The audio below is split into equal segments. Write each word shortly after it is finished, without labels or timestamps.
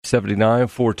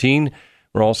608-7914.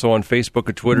 We're also on Facebook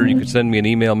and Twitter. You can send me an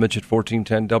email, Mitch at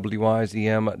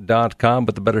 1410wizm.com.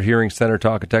 But the Better Hearing Center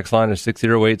talk and text line is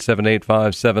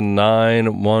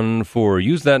 608-785-7914.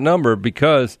 Use that number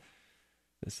because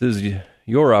this is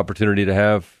your opportunity to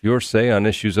have your say on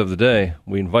issues of the day.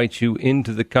 We invite you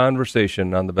into the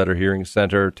conversation on the Better Hearing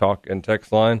Center talk and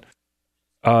text line.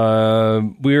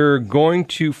 We're going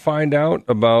to find out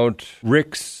about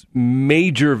Rick's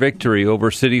major victory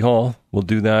over City Hall. We'll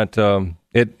do that. I'm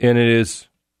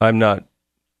not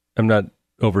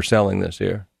overselling this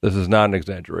here. This is not an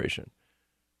exaggeration.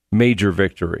 Major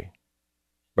victory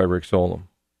by Rick Solem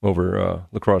over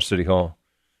La Crosse City Hall.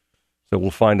 So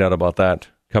we'll find out about that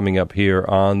coming up here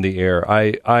on the air.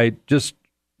 I just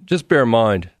bear in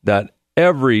mind that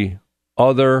every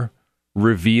other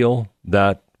reveal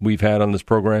that we've had on this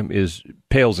program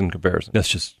pales in comparison.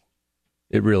 It's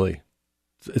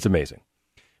amazing.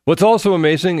 What's also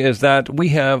amazing is that we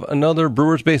have another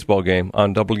Brewers baseball game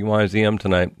on WIZM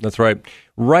tonight. That's right.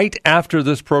 Right after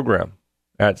this program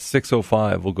at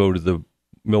 6:05, we'll go to the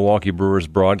Milwaukee Brewers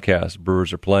broadcast.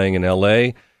 Brewers are playing in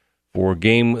L.A. for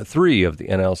Game 3 of the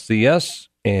NLCS.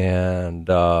 And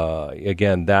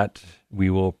again, that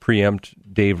we will preempt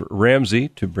Dave Ramsey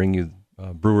to bring you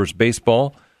Brewers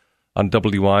baseball on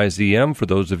WIZM for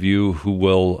those of you who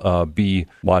will be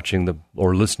watching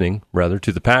or listening rather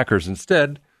to the Packers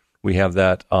instead. We have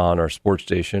that on our sports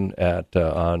station on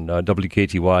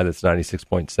WKTY. That's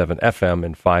 96.7 FM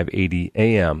and 580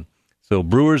 AM. So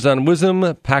Brewers on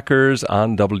WIZM, Packers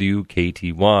on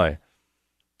WKTY.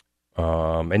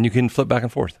 And you can flip back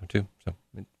and forth too. So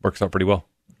it works out pretty well.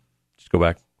 Just go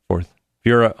back and forth. If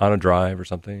you're on a drive or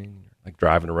something, like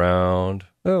driving around,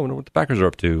 I wonder what the Packers are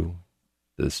up to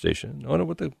this station. I wonder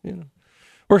what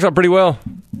works out pretty well.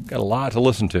 Got a lot to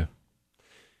listen to.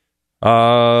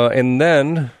 And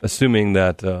then, assuming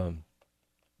that the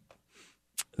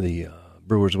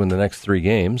Brewers win the next 3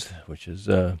 games, which is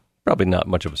probably not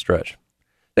much of a stretch.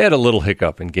 They had a little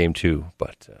hiccup in Game 2,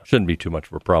 but shouldn't be too much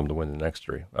of a problem to win the next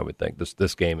 3, I would think.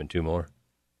 This game and 2 more.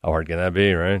 How hard can that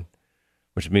be, right?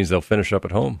 Which means they'll finish up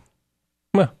at home.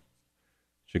 Well,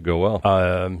 should go well.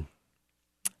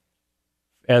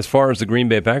 As far as the Green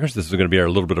Bay Packers, this is going to be our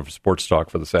little bit of a sports talk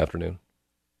for this afternoon.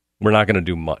 We're not going to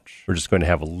do much. We're just going to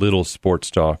have a little sports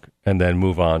talk and then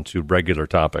move on to regular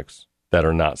topics that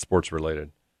are not sports related.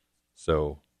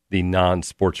 So the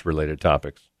non-sports related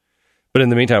topics. But in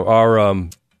the meantime,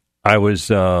 I was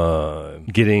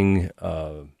getting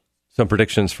some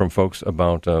predictions from folks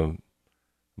about the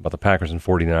Packers and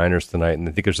 49ers tonight, and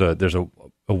I think there's a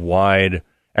wide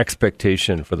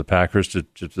expectation for the Packers to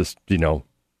just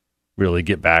really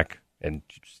get back and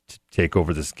just take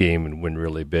over this game and win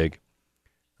really big.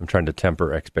 I'm trying to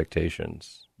temper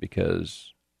expectations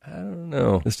because, I don't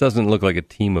know, this doesn't look like a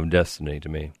team of destiny to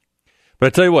me. But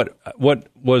I tell you what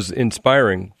was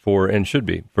inspiring and should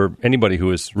be, for anybody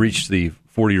who has reached the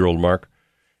 40-year-old mark,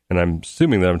 and I'm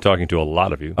assuming that I'm talking to a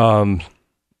lot of you,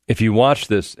 if you watch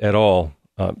this at all,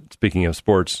 speaking of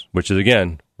sports, which is,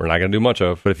 again, we're not going to do much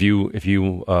of, but if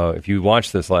you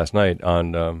watched this last night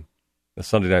on the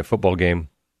Sunday Night Football game,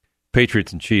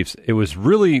 Patriots and Chiefs, it was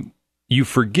really, you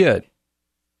forget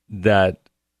that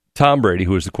Tom Brady,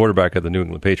 who is the quarterback of the New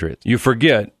England Patriots, you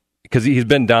forget, because he's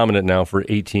been dominant now for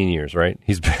 18 years, right?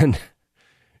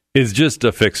 Is just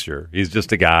a fixture. He's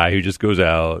just a guy who just goes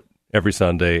out every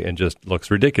Sunday and just looks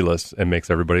ridiculous and makes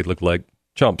everybody look like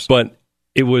chumps. But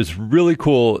it was really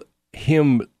cool,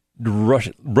 him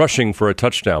rushing for a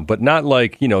touchdown, but not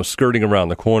like, skirting around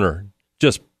the corner,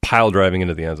 just pile driving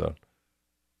into the end zone.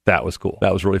 That was cool.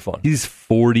 That was really fun. He's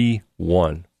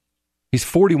 41. He's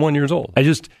 41 years old.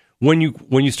 When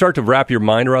you start to wrap your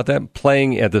mind around that,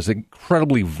 playing at this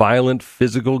incredibly violent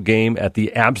physical game at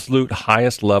the absolute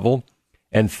highest level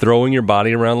and throwing your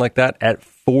body around like that at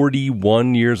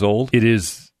 41 years old,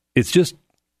 it's just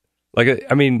like,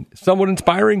 somewhat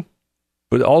inspiring,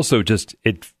 but also just,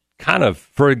 it kind of,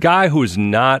 for a guy who is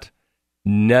not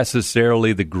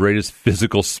necessarily the greatest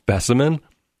physical specimen,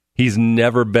 he's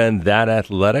never been that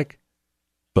athletic,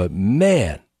 but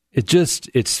man,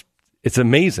 it's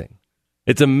amazing.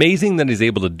 It's amazing that he's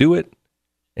able to do it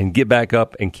and get back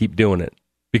up and keep doing it.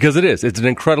 Because it's an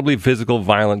incredibly physical,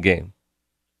 violent game.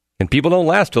 And people don't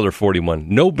last till they're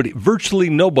 41. Virtually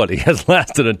nobody has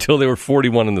lasted until they were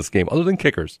 41 in this game, other than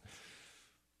kickers.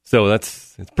 So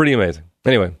it's pretty amazing.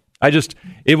 Anyway, it's just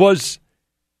a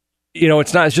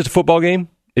football game.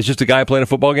 It's just a guy playing a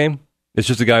football game. It's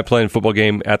just a guy playing a football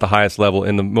game at the highest level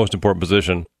in the most important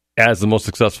position as the most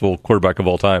successful quarterback of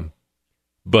all time.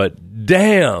 But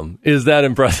damn, is that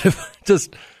impressive?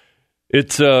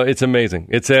 It's amazing.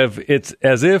 It's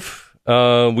as if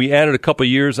we added a couple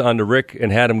years onto Rick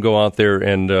and had him go out there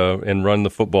and run the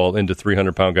football into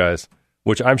 300-pound guys,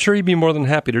 which I'm sure he'd be more than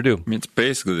happy to do. I mean, it's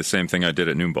basically the same thing I did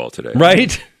at noon ball today.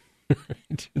 Right?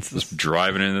 It's just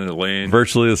driving into the lane.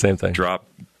 Virtually the same thing. Drop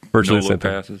virtually no the same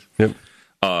passes. Thing.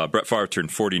 Yep. Brett Favre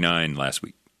turned 49 last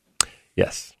week.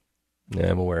 Yes. Yeah,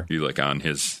 I'm aware. You like on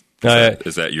his...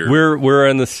 Is that your... We're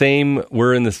in the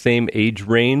same age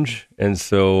range, and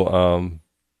so...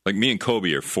 like me and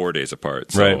Kobe are 4 days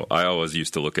apart, so right. I always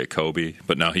used to look at Kobe,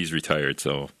 but now he's retired,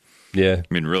 so... Yeah.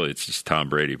 I mean, really, it's just Tom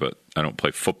Brady, but I don't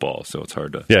play football, so it's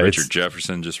hard to... Yeah, Richard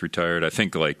Jefferson just retired. I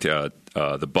think, like, the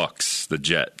Bucks, the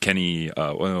Jet, Kenny...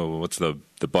 what's the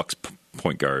Bucks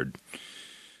point guard?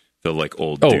 The, like,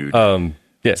 old dude. Yeah.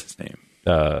 What's his name?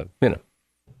 I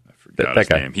forgot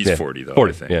his name. He's 40, though,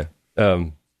 40, I think. Yeah.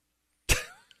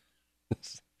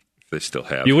 They still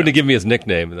have You wouldn't have given me his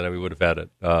nickname, and then we would have had it.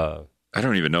 I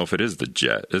don't even know if it is the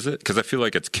Jet. Is it? Because I feel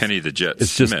like it's Kenny the Jet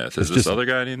Smith. Is this other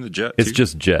guy named the Jet, It's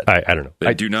just Jet. I don't know.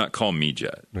 They do not call me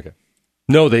Jet. Okay.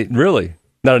 No, they really?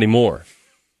 Not anymore.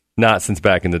 Not since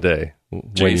back in the day.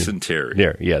 Jason Terry.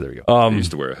 Yeah, there you go. He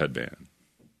used to wear a headband.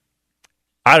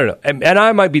 I don't know. And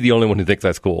I might be the only one who thinks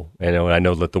that's cool. And I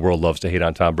know that the world loves to hate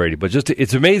on Tom Brady. But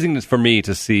it's amazing for me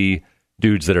to see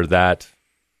dudes that are that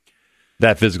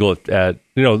physical at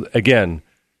again,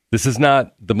 this is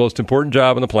not the most important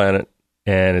job on the planet,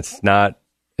 and it's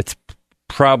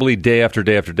probably day after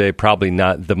day after day, probably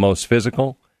not the most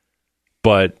physical,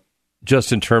 but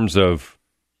just in terms of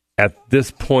at this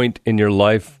point in your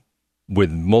life with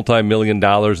multi-million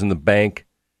dollars in the bank,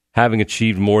 having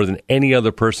achieved more than any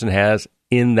other person has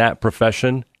in that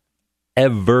profession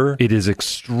ever, it is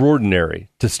extraordinary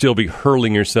to still be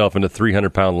hurling yourself into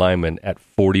 300-pound linemen at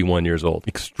 41 years old.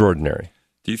 Extraordinary.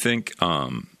 Do you think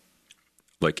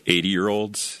like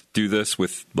 80-year-olds do this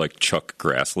with like Chuck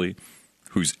Grassley,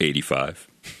 who's 85?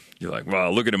 You're like,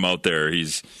 wow, look at him out there.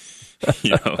 He's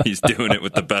doing it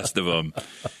with the best of them.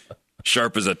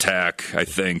 Sharp as a tack, I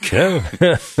think. Yeah.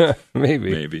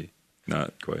 Maybe.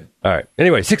 Not quite. All right.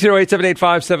 Anyway,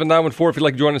 608-785-7914. If you'd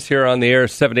like to join us here on the air,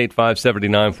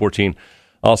 785-7914.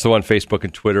 Also on Facebook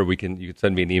and Twitter, you can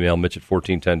send me an email, Mitch at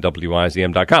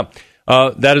 1410wizm.com.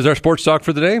 That is our sports talk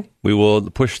for the day. We will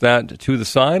push that to the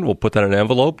side. We'll put that in an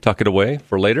envelope, tuck it away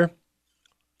for later.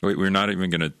 Wait, we're not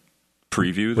even going to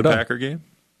preview the Packer game?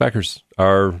 Packers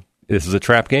this is a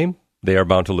trap game. They are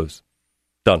bound to lose.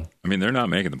 Done. I mean, they're not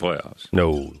making the playoffs.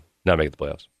 No, not making the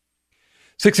playoffs.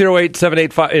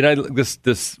 608-785. And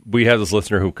we have this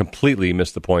listener who completely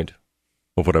missed the point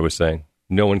of what I was saying.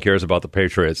 No one cares about the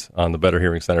Patriots on the Better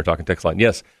Hearing Center talking text line.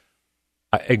 Yes,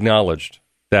 I acknowledged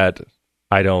that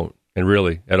I don't, and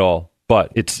really at all.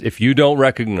 But if you don't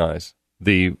recognize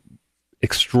the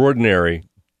extraordinary,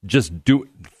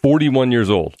 41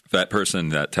 years old. That person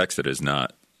that texted is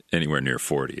not anywhere near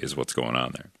 40 is what's going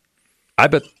on there.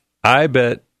 I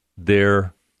bet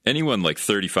they're... Anyone like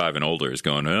 35 and older is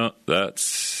going, oh,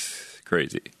 that's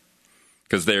crazy.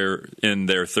 Because they're in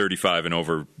their 35 and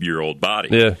over year old body.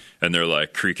 Yeah. And they're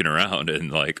like creaking around and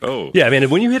like, oh. Yeah, I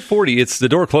mean, when you hit 40, the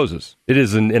door closes. It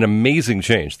is an amazing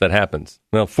change that happens.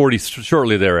 Well, 40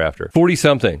 shortly thereafter.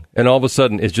 40-something, and all of a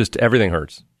sudden, it's just everything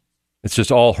hurts. It's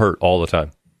just all hurt all the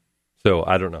time. So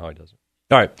I don't know how he does it.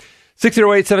 All right.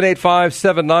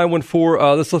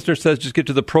 608-785-7914. This listener says, just get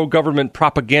to the pro-government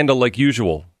propaganda like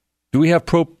usual. Do we have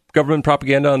pro-government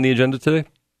propaganda on the agenda today?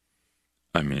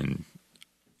 I mean,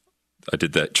 I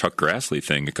did that Chuck Grassley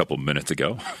thing a couple minutes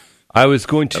ago. I was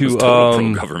going to... That was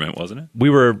total pro-government, wasn't it? We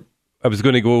were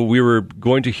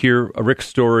going to hear a Rick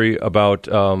story about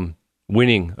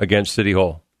winning against City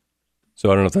Hall. So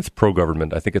I don't know if that's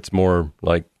pro-government. I think it's more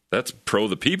like... That's pro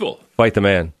the people. Fight the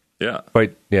man. Yeah. I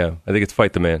think it's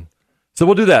fight the man. So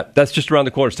we'll do that. That's just around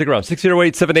the corner. Stick around.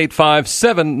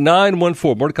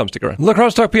 608-785-7914. More to come. Stick around.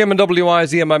 Lacrosse Talk PM and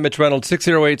WIZM. I'm Mitch Reynolds.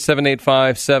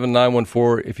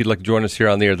 608-785-7914. If you'd like to join us here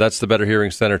on the air, that's the Better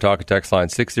Hearing Center talk and text line.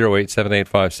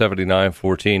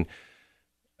 608-785-7914.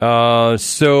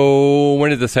 So when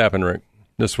did this happen, Rick?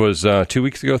 This was 2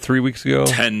 weeks ago, 3 weeks ago?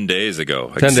 10 days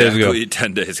ago. 10 days ago.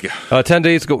 10 days ago. 10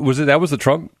 days ago. That was the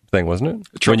Trump thing, wasn't it?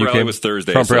 Trump rally was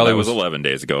Thursday, so that was 11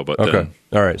 days ago. But okay. Then.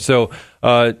 All right. So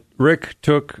Rick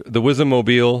took the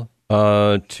Wism-mobile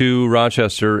to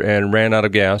Rochester and ran out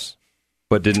of gas,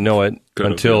 but didn't know it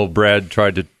until Brad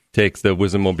tried to take the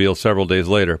Wism-mobile several days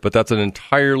later. But that's an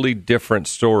entirely different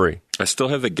story. I still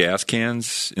have the gas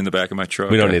cans in the back of my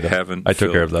truck. We don't need them. I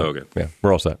took care of that. Okay. Yeah,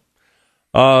 we're all set.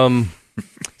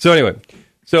 So anyway,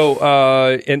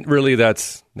 and really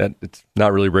it's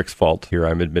not really Rick's fault here.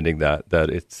 I'm admitting that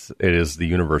it is the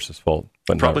universe's fault.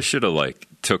 But probably should have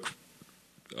took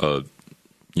a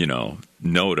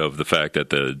note of the fact that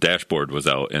the dashboard was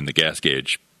out and the gas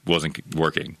gauge wasn't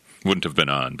working. Wouldn't have been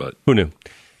on, but who knew?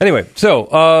 Anyway,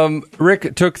 so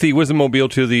Rick took the Wisdom-mobile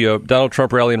to the Donald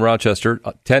Trump rally in Rochester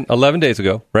 11 days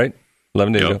ago, right?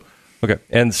 11 days ago. Okay.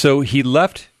 And so you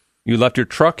left your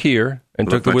truck here and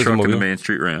took the Wisdom-mobile. Truck in the Main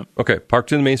Street ramp. Okay,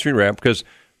 parked in the Main Street ramp because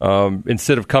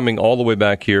instead of coming all the way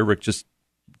back here, Rick just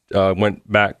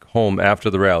went back home after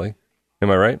the rally. Am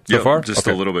I right so far? Just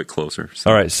a little bit closer. So.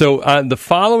 All right. So on the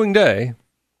following day,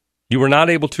 you were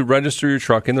not able to register your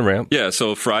truck in the ramp. Yeah.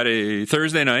 So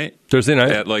Thursday night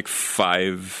at like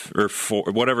 5 or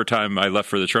 4, whatever time I left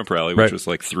for the Trump rally, which was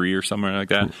like 3 or something like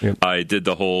that. Yep. I did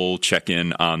the whole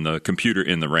check-in on the computer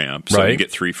in the ramp, so you get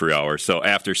 3 free hours. So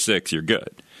after 6, you're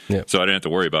good. Yep. So I didn't have to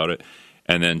worry about it.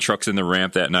 And then trucks in the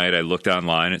ramp that night. I looked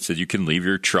online. It said you can leave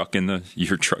your truck in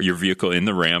your vehicle in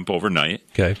the ramp overnight.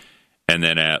 Okay. And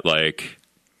then at like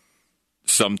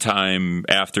sometime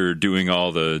after doing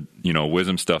all the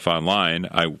Wisdom stuff online,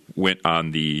 I went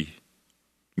on the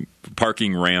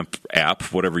parking ramp app,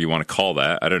 whatever you want to call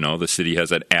that. I don't know. The city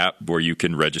has an app where you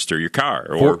can register your car.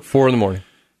 Or 4 in the morning.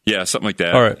 Yeah, something like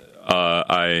that. All right.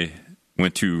 I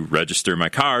went to register my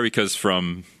car because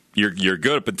you're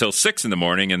good up until 6 in the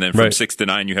morning, and then from 6 to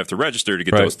 9 you have to register to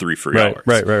get those 3 free hours.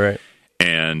 Right.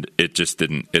 And it just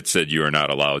didn't. It said you are not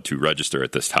allowed to register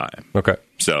at this time. Okay.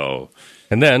 So.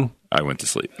 And then I went to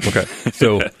sleep. Okay.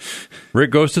 So Rick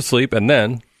goes to sleep, and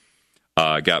then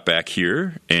got back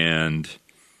here and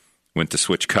went to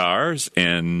switch cars,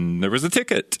 and there was a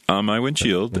ticket on my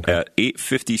windshield at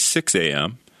 8:56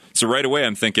 a.m. So right away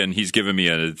I'm thinking he's giving me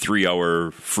a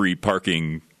 3-hour free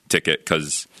parking ticket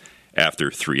because after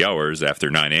 3 hours,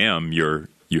 after 9 a.m.,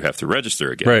 you have to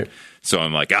register again. Right. So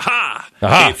I'm like, aha!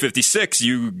 8:56,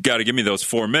 you got to give me those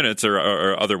 4 minutes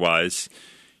or otherwise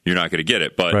you're not going to get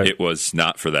it. But it was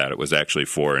not for that. It was actually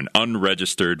for an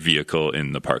unregistered vehicle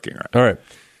in the parking lot. All right.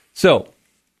 So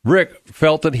Rick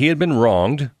felt that he had been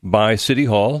wronged by City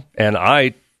Hall, and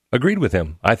I agreed with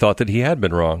him. I thought that he had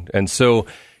been wronged. And so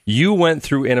you went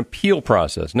through an appeal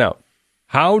process. Now,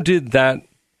 how did that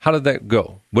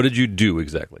go? What did you do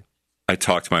exactly? I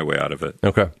talked my way out of it.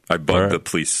 Okay. I bugged the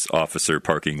police officer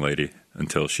parking lady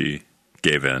until she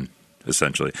gave in,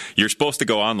 essentially. You're supposed to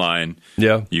go online.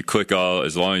 Yeah. You click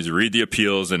as long as you read the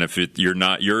appeals, and if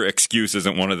your excuse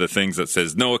isn't one of the things that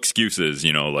says no excuses,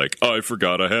 like, oh, I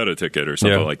forgot I had a ticket or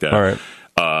something like that. All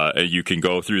right. You can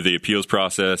go through the appeals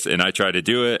process, and I tried to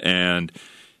do it, and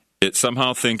it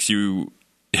somehow thinks you,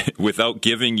 without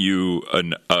giving you a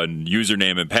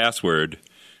username and password,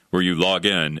 where you log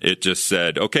in, it just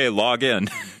said, okay, log in.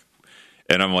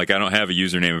 And I'm like, I don't have a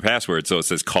username and password. So it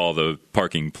says, call the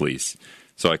parking police.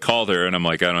 So I called her, and I'm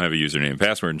like, I don't have a username and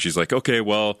password. And she's like, okay,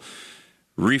 well,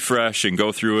 refresh and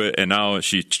go through it. And now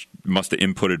she must have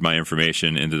inputted my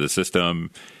information into the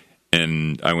system.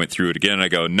 And I went through it again, and I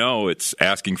go, no, it's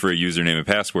asking for a username and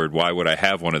password. Why would I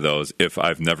have one of those if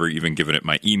I've never even given it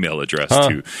my email address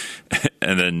to?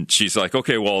 And then she's like,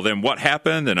 okay, well, then what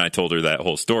happened? And I told her that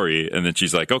whole story. And then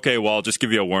she's like, okay, well, I'll just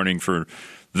give you a warning for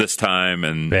this time.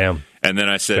 And bam. And then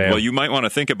I said, well, you might want to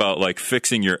think about like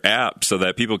fixing your app so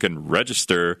that people can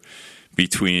register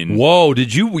between. Whoa,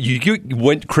 did you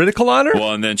went critical on her?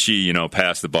 Well, and then she,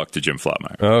 passed the buck to Jim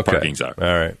Flotmeyer. Okay. Parking czar.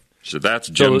 All right. So that's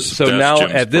Jim's. So that's now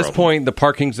Jim's at this problem. point, the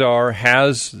parking czar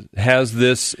has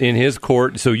this in his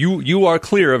court. So you are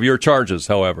clear of your charges.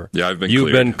 However, yeah,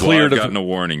 you've been cleared. I've gotten a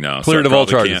warning now. Cleared of all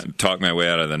charges. Can't talk my way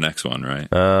out of the next one, right?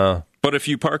 But if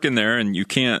you park in there and you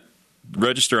can't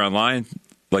register online,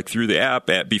 like through the app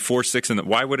before 6,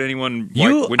 why would anyone? Wouldn't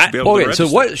you be able to register?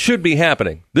 So what should be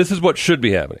happening? This is what should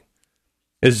be happening.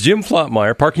 Is Jim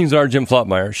Flotmeyer, parking czar Jim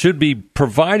Flotmeyer, should be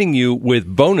providing you with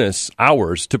bonus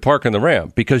hours to park on the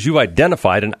ramp because you've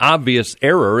identified an obvious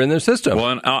error in the system.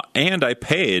 Well, and I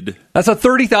paid. That's a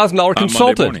 $30,000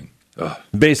 consultant,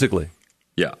 basically.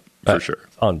 Yeah, for sure.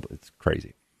 It's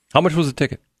crazy. How much was the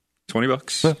ticket?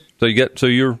 $20. So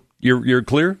you're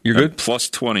clear. You're good. Plus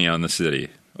 20 on the city.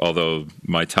 Although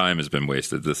my time has been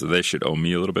wasted, they should owe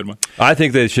me a little bit more. I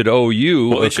think they should owe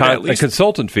you a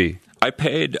consultant fee. I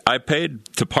paid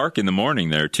to park in the morning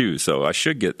there too, so I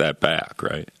should get that back,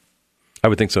 right? I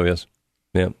would think so. Yes.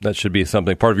 Yeah, that should be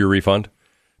something part of your refund.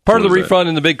 Part of the refund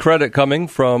and the big credit coming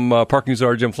from parking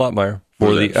czar Jim Flotmeyer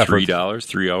for the effort. $3,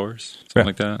 3 hours, something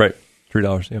like that. Right,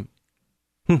 $3.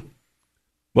 Yeah.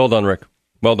 Well done, Rick.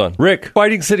 Well done, Rick.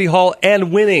 Fighting City Hall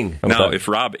and winning. Now, if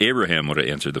Rob Abraham would have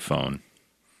answered the phone,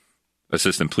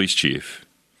 assistant police chief.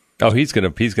 Oh, he's gonna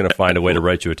find a way to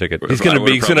write you a ticket. It's gonna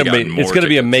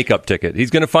be a makeup ticket. He's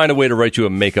gonna find a way to write you a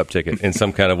makeup ticket in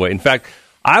some kind of way. In fact,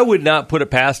 I would not put it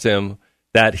past him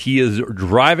that he is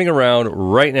driving around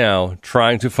right now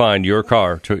trying to find your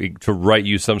car to write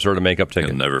you some sort of makeup ticket.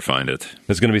 He'll never find it.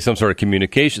 There's going to be some sort of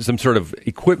communication, some sort of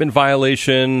equipment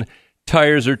violation.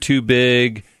 Tires are too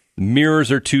big.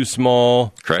 Mirrors are too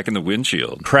small. Crack in the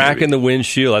windshield. Crack in the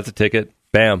windshield. That's a ticket.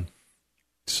 Bam.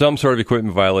 Some sort of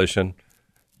equipment violation.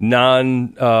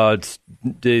 Cut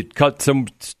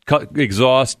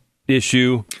exhaust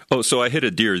issue. Oh, so I hit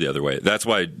a deer the other way. That's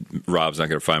why Rob's not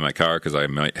going to find my car, because I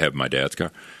might have my dad's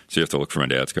car. So you have to look for my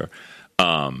dad's car.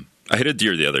 I hit a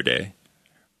deer the other day.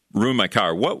 Ruined my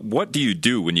car. What do you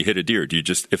do when you hit a deer? Do you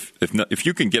just if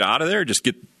you can get out of there, just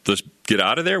get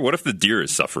out of there? What if the deer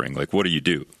is suffering? Like, what do you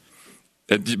do?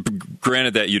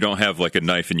 Granted that you don't have like a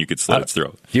knife and you could slit its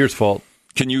throat. Deer's fault.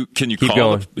 Can you Keep call?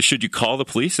 going. Should you call the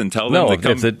police and tell them? No, to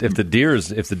come? if the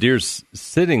deer's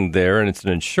sitting there and it's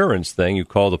an insurance thing, you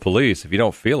call the police. If you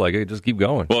don't feel like it, just keep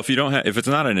going. Well, if it's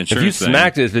not an insurance,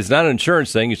 if it's not an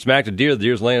insurance thing, you smacked a deer. The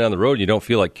deer's laying on the road. And you don't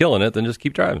feel like killing it, then just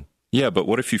keep driving. Yeah, but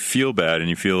what if you feel bad and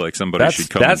you feel like somebody should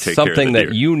come and take care of the deer? That's something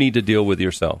that you need to deal with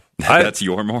yourself. That's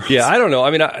your morals? Yeah, I don't know.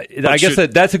 I mean, I guess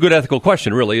that's a good ethical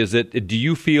question, really. Is it? Do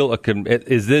you feel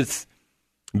is this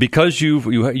because you've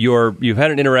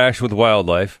had an interaction with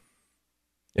wildlife,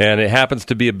 and it happens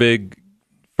to be a big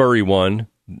furry one,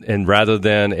 and rather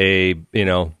than a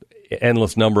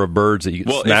endless number of birds that you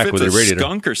can smack with a radiator? If it's a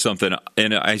skunk or something,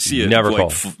 and I see it, never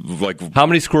call. How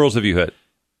many squirrels have you hit?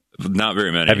 Not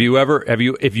very many.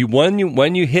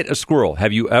 When you hit a squirrel,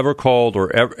 have you ever called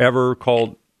or ever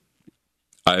called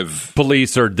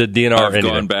police or the DNR? I've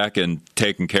gone back and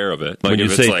taken care of it. Like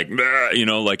if it's like,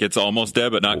 like it's almost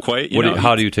dead but not quite.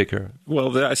 How do you take care of it?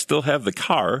 Well, I still have the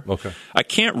car. Okay. I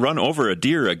can't run over a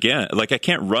deer again. Like I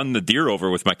can't run the deer over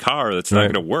with my car. That's not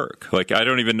going to work. Like I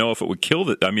don't even know if it would kill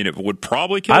it. I mean, it would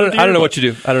probably kill the deer. I don't know what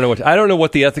you do. I don't know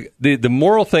what the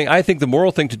moral thing. I think the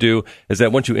moral thing to do is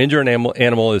that once you injure an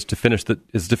animal is to finish the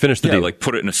deal. Like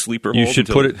put it in a sleeper hold. You should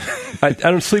put it. I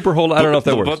don't sleeper hold. I don't know if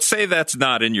that works. But say that's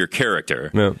not in your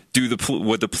character. Yeah.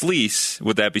 Would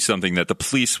that be something that the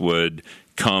police would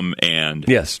come and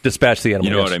dispatch the animal?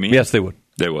 You know what I mean? Yes, they would.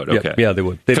 They would. Okay. Yeah, they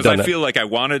would. Because I feel like I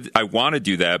want to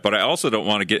do that, but I also don't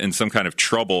want to get in some kind of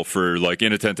trouble for like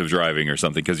inattentive driving or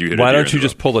something because you hit. Why don't you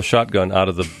just pull the shotgun out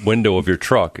of the window of your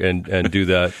truck and do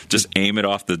that? Just aim it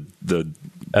off the.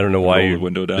 I don't know why you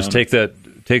window down. Just take the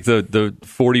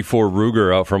 44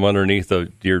 Ruger out from underneath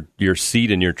your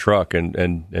seat in your truck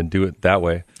and do it that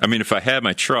way. I mean, if I had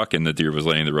my truck and the deer was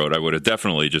laying in the road, I would have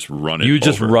definitely just run it. You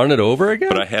just run it over again?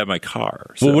 But I have my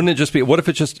car. So. Well, wouldn't it just be? What if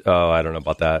it's just? Oh, I don't know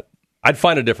about that. I'd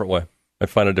find a different way.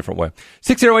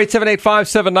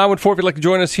 608-785-7914 if you'd like to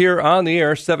join us here on the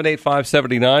air.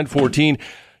 785-7914.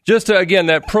 Just again,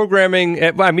 that programming.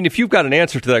 I mean, if you've got an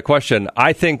answer to that question,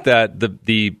 I think that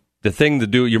the thing to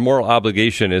do, your moral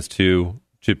obligation is to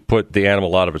put the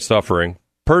animal out of its suffering,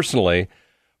 personally.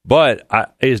 But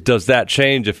does that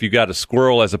change if you got a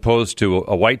squirrel as opposed to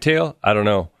a whitetail? I don't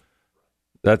know.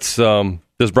 That's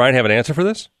does Brian have an answer for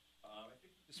this? I think he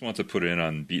just wants to put it in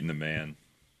on beating the man.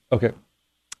 Okay.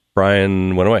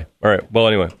 Brian went away. All right. Well,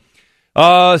 anyway.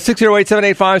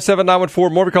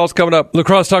 608-785-7914. More calls coming up.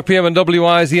 Lacrosse Talk PM and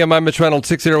WIZM. I'm Mitch Reynolds.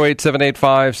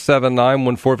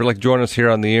 608-785-7914. If you'd like to join us here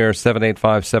on the air,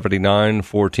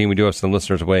 785-7914. We do have some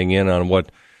listeners weighing in on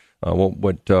what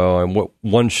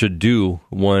one should do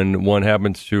when one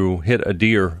happens to hit a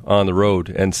deer on the road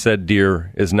and said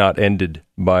deer is not ended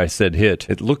by said hit.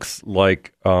 It looks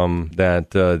like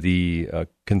that the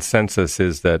consensus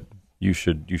is that you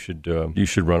should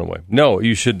run away. No,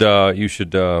 you should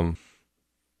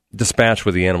dispatch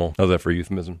with the animal. How's that for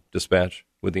euphemism? Dispatch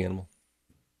with the animal.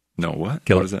 No, what?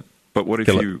 Kill what it. Is that? But what if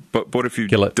Kill you? It. But what if you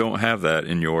don't have that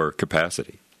in your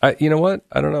capacity? You know what?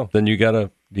 I don't know. Then you gotta.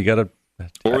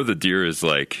 Or the deer is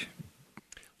like,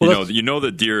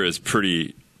 the deer is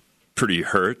pretty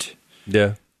hurt.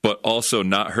 Yeah. But also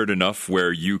not hurt enough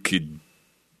where you could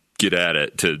get at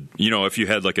it to, if you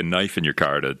had like a knife in your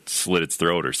car to slit its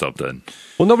throat or something.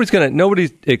 Well, you're not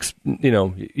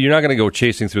going to go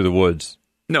chasing through the woods.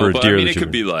 No, but I mean, it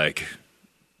could be like.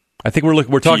 I think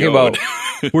we're talking about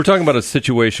a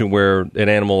situation where an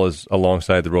animal is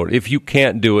alongside the road. If you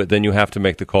can't do it, then you have to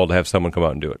make the call to have someone come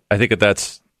out and do it. I think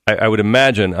that's. I would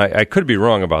imagine. I could be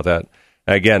wrong about that.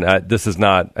 Again, this is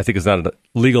not. I think it's not a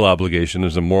legal obligation.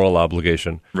 There's a moral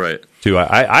obligation, right?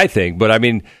 I think. But I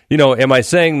mean, am I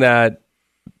saying that?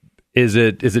 Is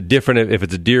it different if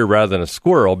it's a deer rather than a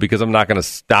squirrel? Because I'm not going to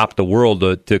stop the world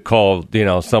to call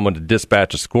someone to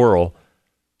dispatch a squirrel.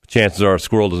 Chances are a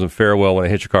squirrel doesn't fare well when it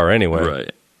hits your car anyway.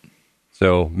 Right.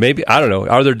 So maybe, I don't know.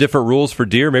 Are there different rules for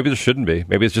deer? Maybe there shouldn't be.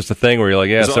 Maybe it's just a thing where you're like,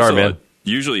 yeah, sorry, man.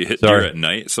 Usually you hit deer at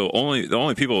night, so the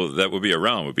only people that would be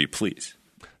around would be police.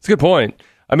 It's a good point.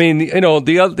 I mean,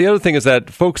 the other thing is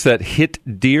that folks that hit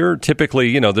deer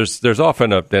typically, there's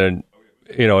often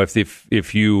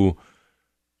if you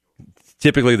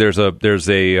typically there's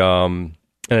an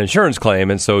insurance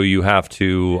claim, and so you have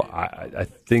to. I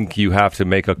think you have to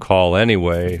make a call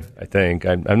anyway. I think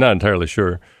I'm not entirely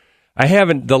sure. I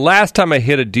haven't. The last time I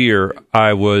hit a deer,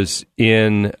 I was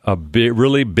in a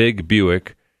really big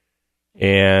Buick,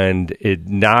 and it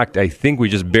knocked. I think we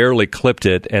just barely clipped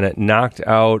it, and it knocked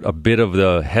out a bit of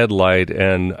the headlight.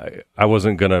 And I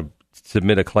wasn't going to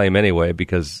submit a claim anyway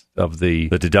because of the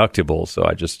deductible. So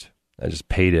I just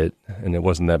paid it, and it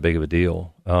wasn't that big of a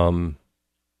deal. And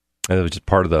it was just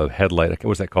part of the headlight.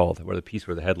 What's that called? Where the piece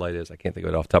where the headlight is? I can't think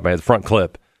of it off the top of my head. The front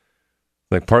clip.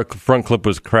 The front clip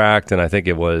was cracked, and I think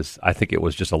it was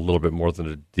just a little bit more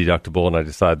than a deductible, and I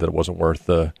decided that it wasn't worth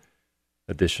the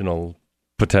additional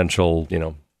potential,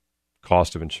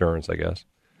 cost of insurance, I guess.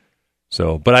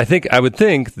 So, but I would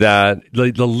think that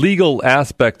the legal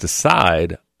aspect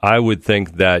aside, I would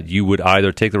think that you would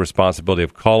either take the responsibility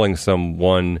of calling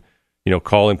someone,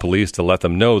 calling police to let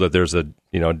them know that there's a,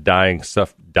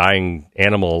 dying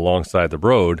animal alongside the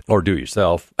road, or do it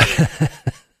yourself.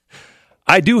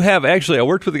 I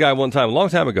worked with a guy one time, a long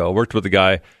time ago. I worked with a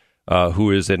guy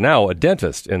who is now a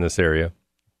dentist in this area,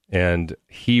 and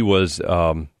he was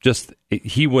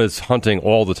hunting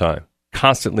all the time,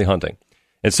 constantly hunting.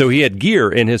 And so he had gear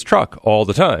in his truck all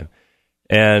the time.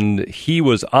 And he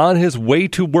was on his way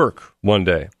to work one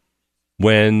day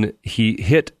when he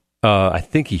hit, I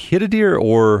think he hit a deer,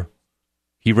 or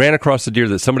he ran across a deer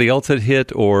that somebody else had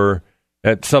hit, or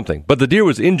something. But the deer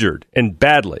was injured, and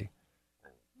badly.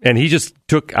 And he just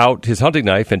took out his hunting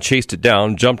knife and chased it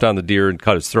down, jumped on the deer, and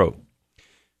cut its throat,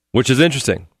 which is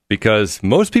interesting because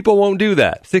most people won't do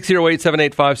that.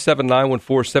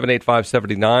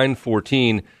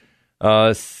 608-785-7914,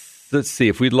 785-7914. Let's see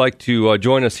if we'd like to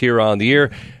join us here on the air.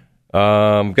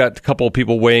 Got a couple of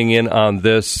people weighing in on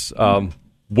this.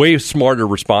 Way smarter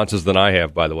responses than I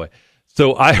have, by the way.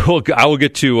 So I will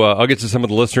get to I'll get to some of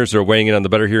the listeners that are weighing in on the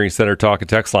Better Hearing Center talk and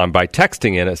text line by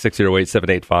texting in at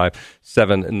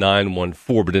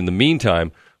 608-785-7914. But in the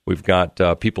meantime, we've got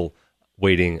people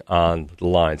waiting on the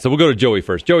line. So we'll go to Joey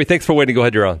first. Joey, thanks for waiting. Go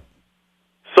ahead, you're on.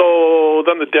 So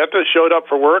then the dentist showed up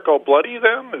for work all bloody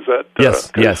then? Is that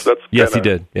yes, he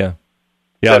did. Yeah.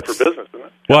 Bad for business, isn't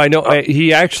it? Well, I know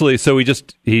he actually. So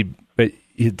the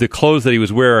clothes that he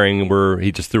was wearing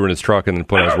he just threw in his truck and then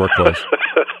put on his work clothes.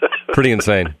 Pretty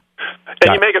insane. And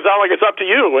you make it sound like it's up to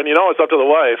you when you know it's up to the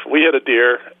wife. We hit a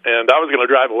deer, and I was going to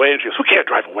drive away, and she goes, "We can't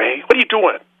drive away. What are you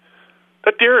doing?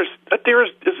 That deer is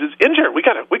injured. We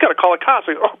got to call a cops."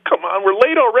 I go, "Oh, come on, we're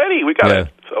late already. We got to."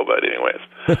 So, but anyways,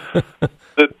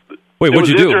 wait,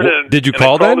 what'd you do? Did you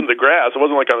call them? In the grass. It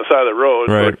wasn't like on the side of the road.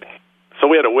 Right.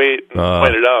 So we had to wait and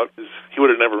point it out because he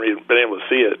would have never been able to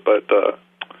see it. But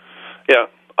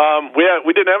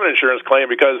we didn't have an insurance claim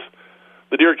because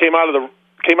the deer came out of the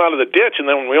ditch, and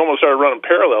then we almost started running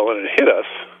parallel, and it hit us.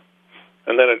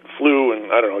 And then it flew,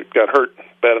 and I don't know, it got hurt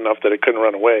bad enough that it couldn't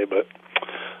run away. But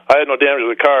I had no damage to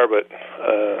the car, but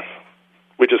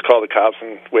we just called the cops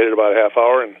and waited about a half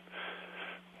hour and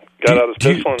got out his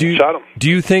pistol and shot him. Do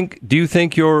you think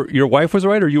your wife was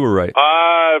right or you were right?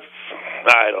 I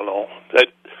don't know.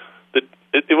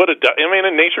 It would have died. I mean,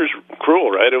 nature's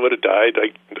cruel, right? It would have died.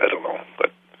 I don't know,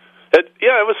 but it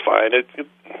was fine.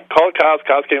 Called cops.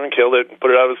 Cops came and killed it and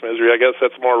put it out of its misery. I guess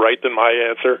that's more right than my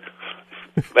answer.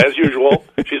 As usual,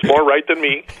 she's more right than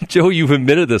me. Joe, you've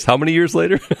admitted this. How many years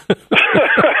later?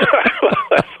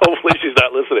 Hopefully she's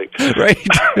not listening. Right.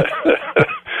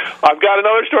 I've got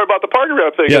another story about the parking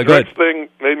ramp thing. Yeah, the next thing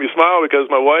made me smile because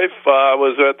my wife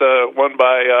was at the one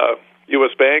by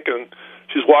U.S. Bank, and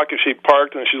she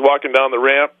parked, and she's walking down the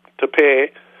ramp to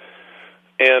pay,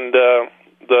 and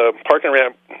the parking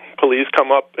ramp police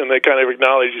come up, and they kind of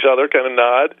acknowledge each other, kind of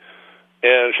nod,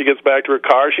 and she gets back to her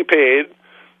car. She paid.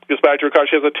 Gets back to her car.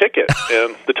 She has a ticket,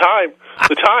 and the time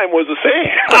was the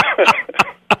same.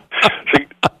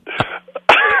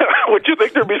 Would you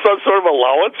think there'd be some sort of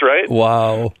allowance, right?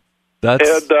 Wow,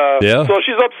 So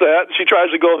she's upset. She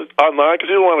tries to go online because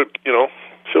she don't want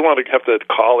to have to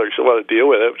call her. She don't want to deal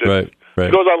with it. Right.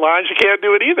 She goes online. She can't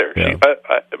do it either. Yeah.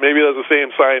 Maybe there's the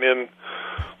same sign-in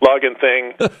login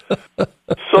thing.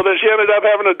 So then she ended up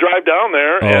having to drive down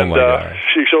there, and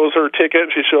she shows her ticket.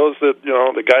 And she shows that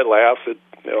the guy laughs at.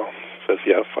 Says,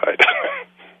 yeah, fine.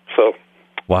 So,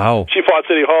 wow. She fought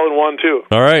City Hall and won, too.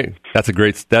 All right.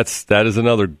 That is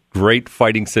another great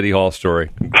fighting City Hall story.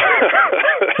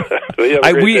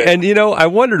 I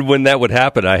wondered when that would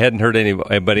happen. I hadn't heard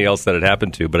anybody else that it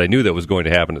happened to, but I knew that was going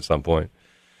to happen at some point.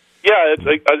 Yeah,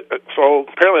 so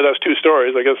apparently that's 2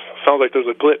 stories. I guess sounds like there's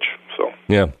a glitch. So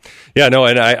yeah, no,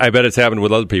 and I bet it's happened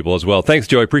with other people as well. Thanks,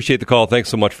 Joe. I appreciate the call. Thanks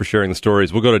so much for sharing the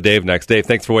stories. We'll go to Dave next. Dave,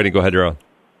 thanks for waiting. Go ahead, you're on.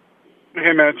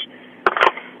 Hey, Mitch.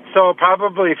 So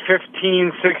probably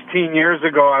 15, 16 years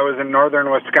ago, I was in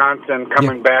northern Wisconsin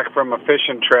coming back from a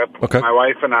fishing trip, my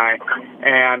wife and I,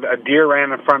 and a deer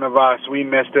ran in front of us. We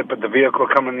missed it, but the vehicle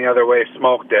coming the other way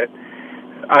smoked it.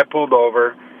 I pulled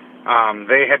over.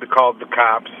 They had to call the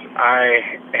cops. I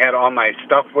had all my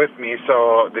stuff with me,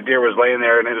 so the deer was laying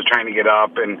there and it was trying to get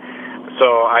up, and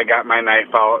so I got my knife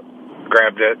out,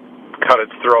 grabbed it, cut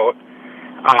its throat.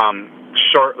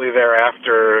 Shortly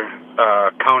thereafter,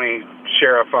 county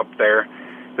sheriff up there,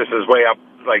 this is way up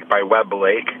like by Webb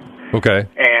Lake. Okay.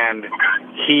 And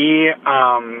he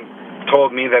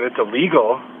told me that it's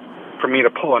illegal for me to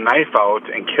pull a knife out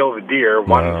and kill the deer.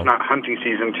 One, it's not hunting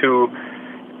season. 2,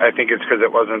 I think it's because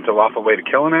it wasn't a lawful way to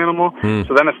kill an animal.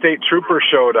 So then a state trooper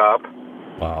showed up.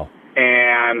 Wow.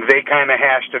 And they kind of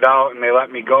hashed it out, and they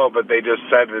let me go, but they just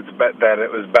said that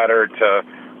it was better to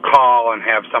call and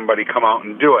have somebody come out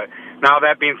and do it. Now,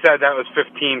 that being said, that was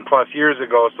 15-plus years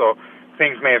ago, so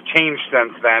things may have changed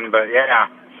since then, but yeah,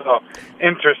 so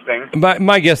interesting.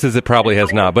 My guess is it probably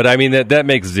has not, but I mean, that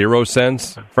makes zero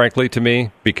sense, frankly, to me,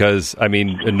 because, I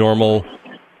mean,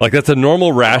 that's a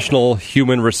normal, rational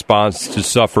human response to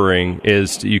suffering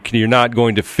is you're not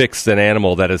going to fix an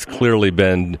animal that has clearly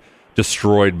been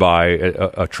destroyed by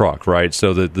a truck, right?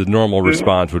 So the normal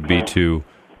response would be to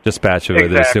dispatch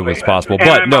it as soon as possible. And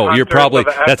but no, you're probably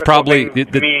that's probably me is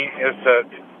to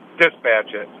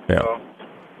dispatch it. Yeah,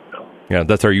 so. Yeah,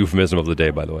 that's our euphemism of the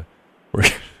day, by the way. We're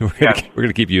going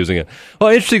to keep using it. Well,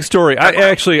 interesting story.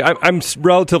 I'm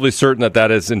relatively certain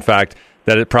that is in fact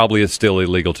that it probably is still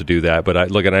illegal to do that. But I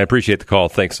appreciate the call.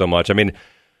 Thanks so much. I mean,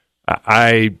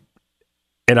 I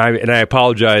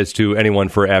apologize to anyone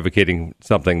for advocating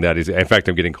something that is. In fact,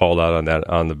 I'm getting called out on that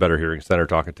on the Better Hearing Center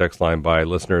talk and text line by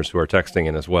listeners who are texting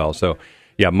in as well. So,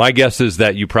 yeah, my guess is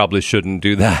that you probably shouldn't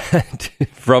do that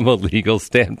from a legal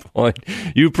standpoint.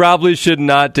 You probably should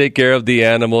not take care of the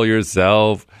animal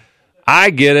yourself. I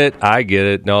get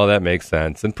it. No, that makes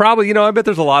sense. And probably, I bet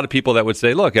there's a lot of people that would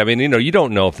say, look, I mean, you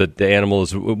don't know if the animal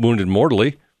is wounded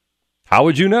mortally. How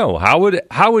would you know? How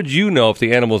would you know if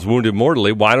the animal is wounded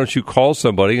mortally? Why don't you call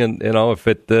somebody and if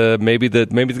it maybe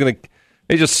it's going to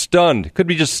just stunned. Could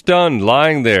be just stunned,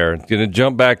 lying there, going to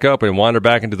jump back up and wander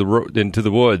back into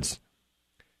the woods.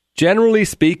 Generally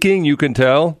speaking, you can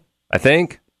tell, I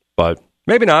think, but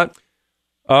maybe not.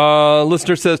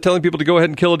 Listener says, telling people to go ahead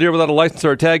and kill a deer without a license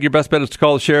or a tag, your best bet is to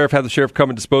call the sheriff, have the sheriff come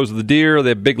and dispose of the deer.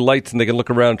 They have big lights and they can look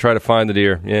around and try to find the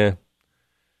deer.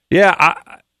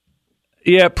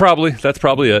 Yeah, probably. That's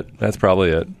probably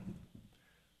it.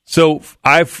 So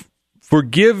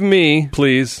forgive me,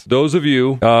 please, those of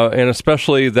you, and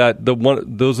especially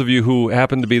those of you who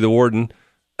happen to be the warden.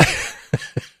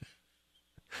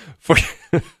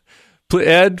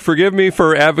 Ed, forgive me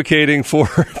for advocating for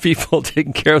people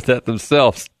taking care of that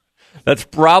themselves. That's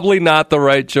probably not the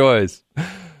right choice.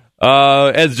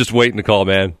 Ed's just waiting to call,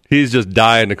 man. He's just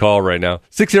dying to call right now.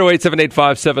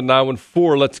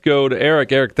 608-785-7914. Let's go to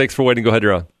Eric. Eric, thanks for waiting. Go ahead,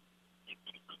 you're on.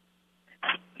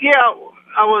 Yeah,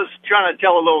 I was trying to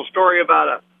tell a little story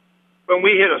about when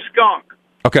we hit a skunk.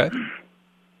 Okay.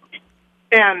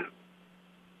 And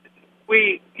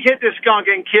we hit the skunk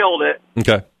and killed it.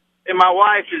 Okay. And my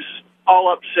wife is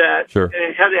all upset. Sure. And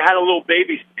it had a little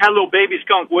baby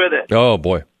skunk with it. Oh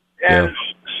boy. And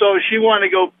so she wanted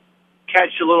to go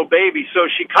catch the little baby. So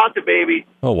she caught the baby.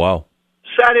 Oh wow.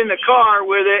 Sat in the car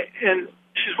with it, and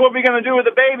she says, "What are we going to do with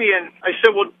the baby?" And I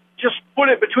said, "Well, just put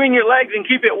it between your legs and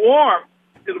keep it warm.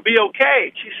 It'll be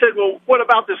okay." She said, "Well, what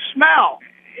about the smell?"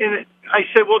 And I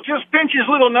said, "Well, just pinch his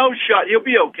little nose shut. He'll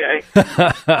be okay."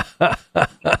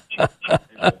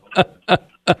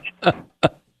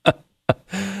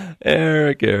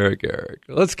 Eric.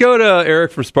 Let's go to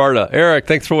Eric from Sparta. Eric,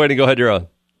 thanks for waiting. Go ahead, you're on.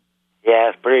 Yeah,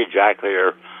 it's pretty dry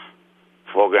clear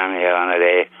program you had on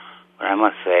today, but I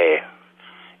must say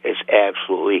it's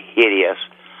absolutely hideous,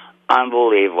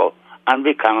 unbelievable,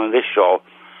 unbecoming this show,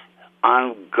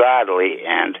 ungodly,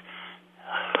 and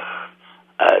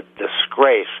a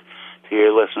disgrace to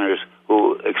your listeners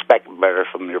who expect better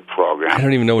from your program. I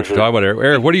don't even know what you're talking about, Eric.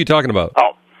 Eric, what are you talking about?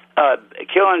 Oh,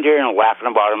 killing deer and laughing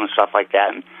about them and stuff like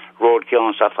that, and roadkill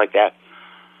and stuff like that.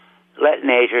 Let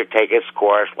nature take its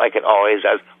course like it always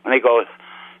does. When they go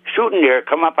shooting deer,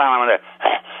 come up on them and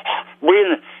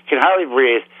breathing, can hardly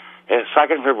breathe, they're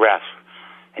sucking for breath.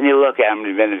 And you look at them,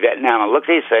 you've been in Vietnam, and look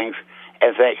at these things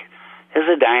and think, this is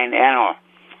a dying animal.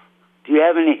 Do you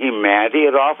have any humanity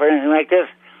at all for anything like this?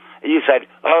 And you said,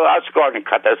 oh, I'll just go out and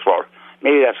cut their throat.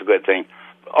 maybe that's a good thing.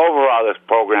 Overall, this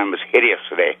program is hideous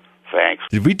today. Thanks.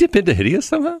 Did we dip into hideous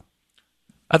somehow?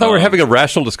 I thought we were having a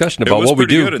rational discussion about what we do. It was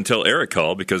pretty good until Eric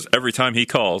called, because every time he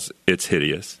calls, it's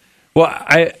hideous. Well,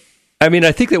 I mean,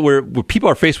 I think that people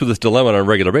are faced with this dilemma on a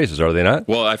regular basis, are they not?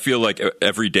 Well, I feel like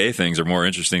everyday things are more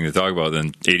interesting to talk about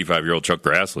than 85-year-old Chuck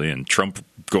Grassley and Trump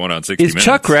going on 60 Minutes. Is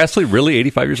Chuck Grassley really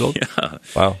 85 years old? Yeah.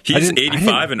 Wow. He's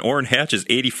 85 and Orrin Hatch is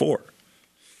 84.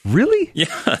 Really?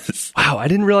 Yes. Wow, I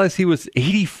didn't realize he was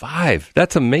 85.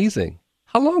 That's amazing.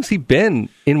 How long's he been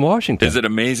in Washington? Is it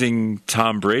amazing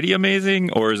Tom Brady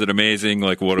amazing, or is it amazing,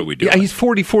 like, what are we doing? Yeah, he's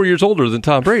 44 years older than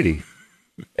Tom Brady.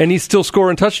 And he's still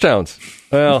scoring touchdowns.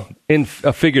 Well, in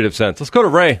a figurative sense. Let's go to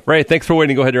Ray. Ray, thanks for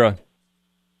waiting. Go ahead, you're on.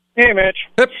 Hey, Mitch.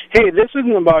 Yep. Hey, this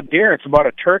isn't about deer. It's about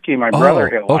a turkey my brother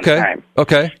hit one time.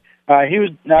 Okay. He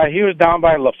was down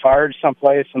by Lafarge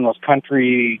someplace in those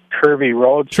country curvy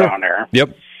roads down there.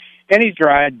 Yep. And he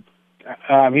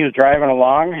was driving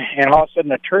along, and all of a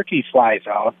sudden a turkey flies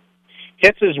out,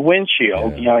 hits his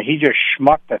windshield. Yeah. He just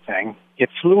schmucked the thing. It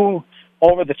flew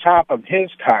over the top of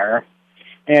his car,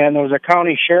 and there was a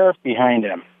county sheriff behind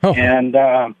him. Oh. And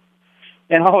all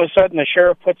of a sudden the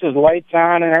sheriff puts his lights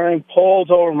on and everything, pulls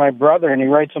over my brother, and he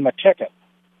writes him a ticket.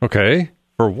 Okay.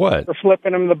 For what? For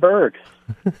flipping him the bird.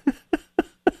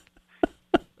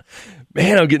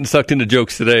 Man, I'm getting sucked into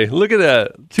jokes today. Look at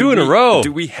that. Two in a row.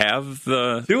 Do we have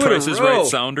the Two Price in a is row. Right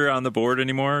sounder on the board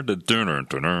anymore? I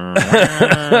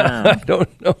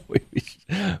don't know.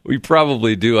 We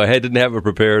probably do. I didn't have it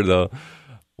prepared, though.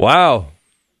 Wow.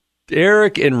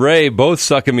 Eric and Ray both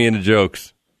sucking me into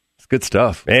jokes. It's good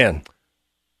stuff. Man.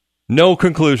 No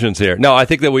conclusions here. No, I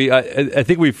think that I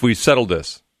think we settled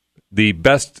this. The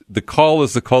call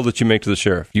is the call that you make to the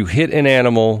sheriff. You hit an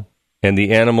animal, and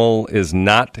the animal is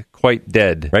not quite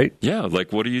dead, right? Yeah,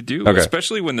 like, what do you do? Okay.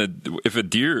 Especially when if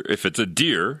it's a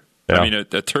deer, yeah. I mean,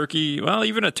 a turkey, well,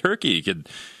 even a turkey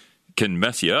can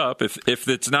mess you up. If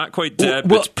it's not quite dead,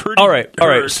 but it's pretty all right.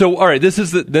 hurt. So, this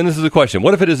is the question.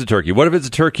 What if it is a turkey? What if it's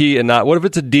a turkey and not? What if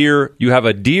it's a deer? You have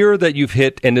a deer that you've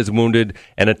hit and is wounded,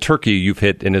 and a turkey you've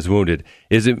hit and is wounded.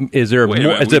 Is there Wait,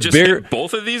 more? Is it bigger? Hit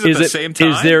both of these at the same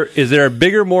time? Is there a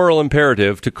bigger moral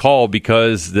imperative to call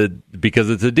because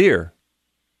it's a deer?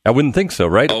 I wouldn't think so,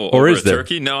 right? Oh, or over is a there?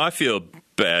 Turkey? No, I feel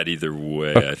bad either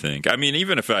way. I think. I mean,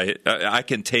 even if I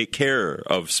can take care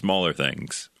of smaller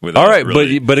things. All right,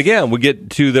 really... but again, we get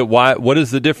to the why. What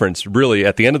is the difference, really?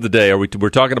 At the end of the day, we're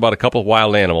talking about a couple of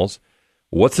wild animals.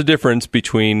 What's the difference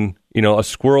between a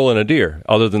squirrel and a deer,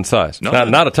 other than size?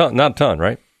 Not a ton,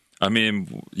 right? I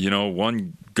mean,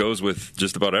 one goes with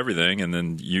just about everything, and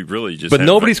then you really just. But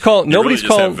nobody's calling.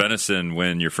 Have venison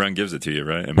when your friend gives it to you,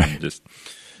 right? I mean, just.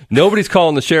 Nobody's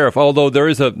calling the sheriff, although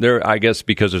I guess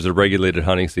because there's a regulated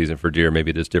hunting season for deer,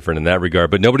 maybe it is different in that regard.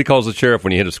 But nobody calls the sheriff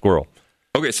when you hit a squirrel.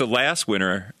 Okay, so last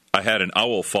winter I had an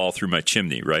owl fall through my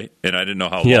chimney, right? And I didn't know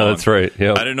how long. Yeah, that's right.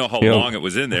 Yep. I didn't know how long it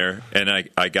was in there, and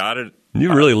I got it.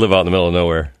 You really live out in the middle of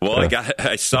nowhere. Well,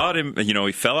 I saw him.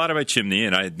 He fell out of my chimney,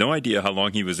 and I had no idea how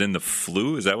long he was in the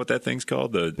flue. Is that what that thing's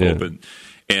called? Open.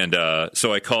 And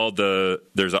so I called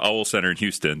there's an owl center in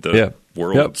Houston, the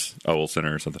World's Owl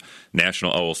Center or something,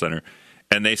 National Owl Center.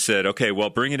 And they said, okay, well,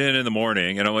 bring it in the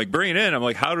morning. And I'm like, bring it in. I'm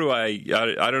like, how do I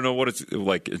don't know what it's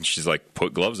like. And she's like,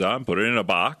 put gloves on, put it in a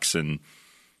box and,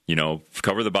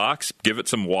 cover the box, give it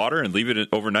some water and leave it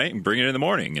overnight and bring it in the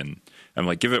morning. And I'm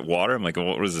like, give it water. I'm like,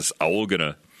 well, what is this owl going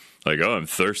to, like, oh, I'm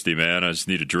thirsty, man. I just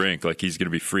need a drink. Like, he's going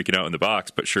to be freaking out in the box.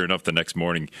 But sure enough, the next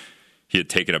morning, he had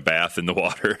taken a bath in the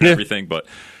water and everything. But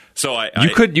so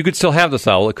you could still have this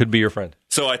owl. It could be your friend.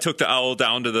 So I took the owl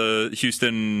down to the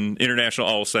Houston International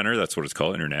Owl Center. That's what it's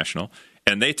called, International.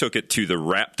 And they took it to the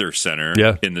Raptor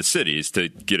Center in the cities to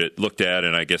get it looked at.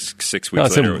 And I guess 6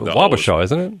 weeks later, it's in Wabasha,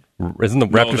 isn't it? Isn't the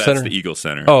Raptor Center? No, that's the Eagle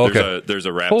Center. Oh, okay. There's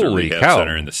a Raptor rehab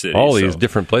center in the city. All these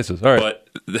different places. All right.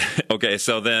 But okay,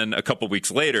 so then a couple weeks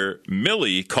later,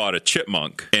 Millie caught a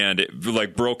chipmunk and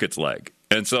it broke its leg.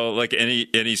 And so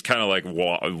he's kind of like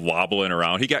wobbling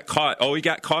around. He got caught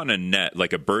in a net,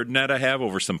 like a bird net I have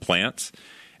over some plants.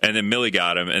 And then Millie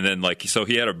got him, and then so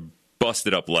he had a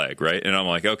busted up leg, right? And I'm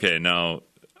like, okay, now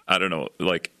I don't know,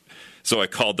 so I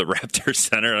called the Raptor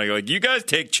Center and I go, you guys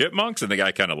take chipmunks? And the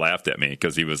guy kind of laughed at me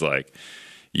because he was like,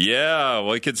 yeah,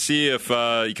 well, I could see if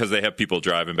because they have people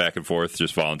driving back and forth,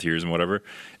 just volunteers and whatever.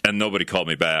 And nobody called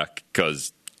me back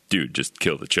because, dude, just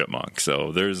kill the chipmunk.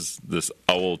 So there's this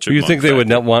owl chipmunk. You think they would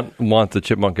not want the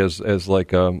chipmunk as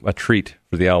like a treat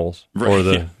for the owls,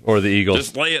 right, or the eagles?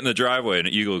 Just lay it in the driveway and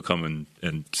an eagle will come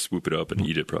and swoop it up and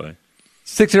eat it probably.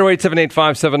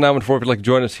 608-785-7914 if you'd like to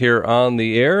join us here on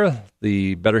the air.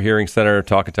 The Better Hearing Center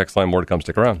talk and text line. More to come.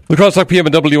 Stick around. La Crosse Talk PM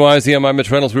and WIZM. I'm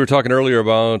Mitch Reynolds. We were talking earlier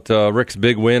about Rick's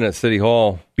big win at City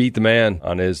Hall. Beat the man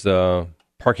on his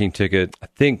parking ticket. I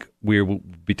think we will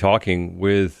be talking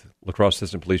with La Crosse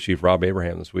Assistant Police Chief Rob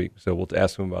Abraham this week, so we'll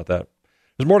ask him about that.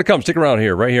 There's more to come. Stick around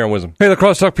here, right here on Wisdom. Hey, La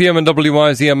Crosse Talk PM and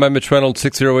WIZM. I'm Mitch Reynolds.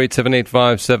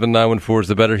 608-785-7914 is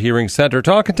the Better Hearing Center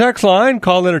talk and text line.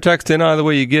 Call in or text in. Either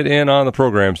way, you get in on the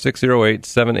program.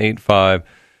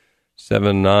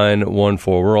 608-785-7914.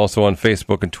 We're also on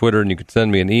Facebook and Twitter, and you can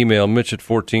send me an email, Mitch at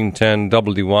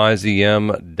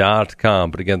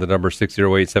 1410WIZM.com. But again, the number is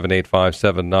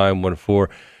 608-785-7914.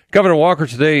 Governor Walker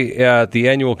today at the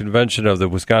annual convention of the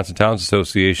Wisconsin Towns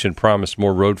Association promised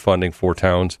more road funding for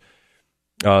towns.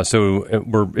 So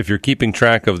if you're keeping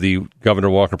track of the Governor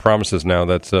Walker promises now,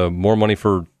 that's more money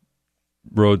for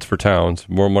roads for towns,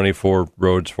 more money for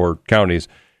roads for counties,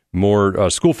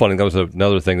 more school funding. That was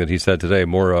another thing that he said today,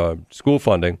 more school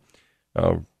funding,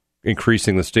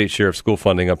 increasing the state share of school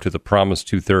funding up to the promised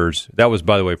 2/3. That was,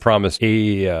 by the way, promised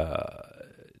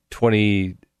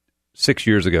 26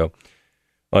 years ago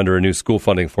under a new school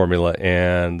funding formula,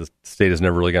 and the state has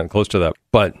never really gotten close to that.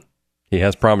 But he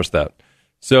has promised that.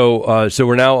 So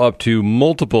we're now up to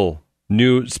multiple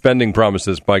new spending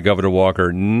promises by Governor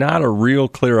Walker. Not a real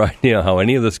clear idea how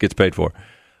any of this gets paid for.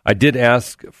 I did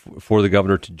ask for the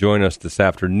governor to join us this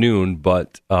afternoon,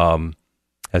 but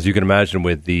as you can imagine,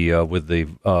 with the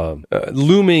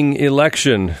looming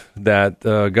election, that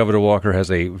Governor Walker has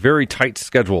a very tight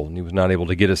schedule, and he was not able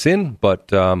to get us in.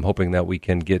 But I'm hoping that we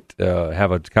can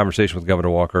have a conversation with Governor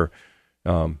Walker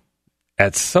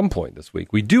at some point this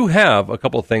week. We do have a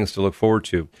couple of things to look forward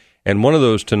to, and one of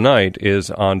those tonight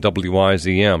is on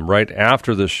WIZM. Right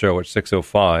after this show at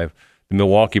 6:05, the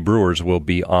Milwaukee Brewers will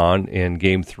be on in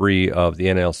Game 3 of the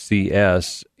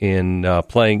NLCS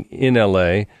playing in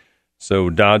L.A., So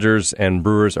Dodgers and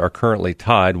Brewers are currently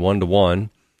tied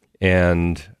 1-1,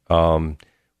 and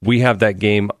we have that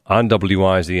game on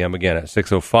WIZM again at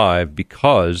 6:05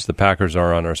 because the Packers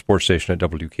are on our sports station at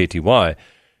WKTY,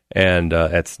 and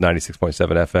that's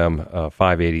 96.7 FM,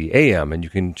 580 AM, and you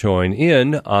can join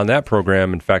in on that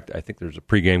program. In fact, I think there's a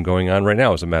pregame going on right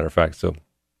now, as a matter of fact, so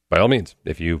by all means,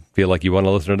 if you feel like you want to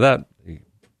listen to that,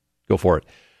 go for it.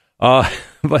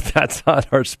 But that's on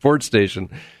our sports station.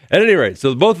 At any rate,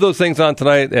 so both of those things on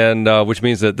tonight, and which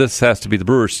means that this has to be the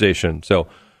Brewers station. So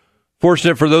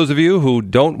fortunate for those of you who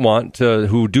do want to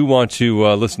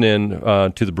listen in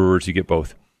to the Brewers, you get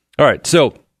both. All right.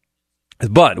 So,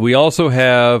 but we also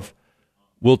have.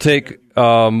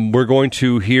 We're going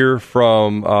to hear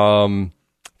from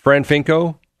Fran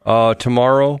Finko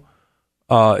tomorrow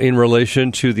in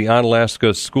relation to the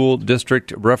Onalaska School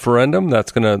District referendum.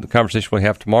 That's the conversation we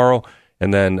have tomorrow.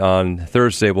 And then on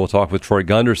Thursday, we'll talk with Troy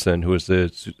Gunderson, who is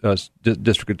the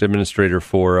district administrator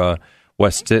for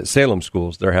West Salem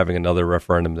Schools. They're having another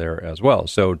referendum there as well.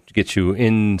 So to get you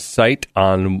insight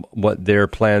on what their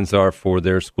plans are for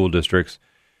their school districts,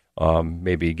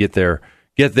 maybe get their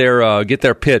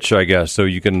pitch, I guess, so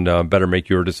you can better make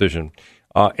your decision.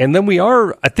 And then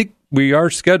I think we are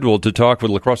scheduled to talk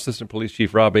with La Crosse Assistant Police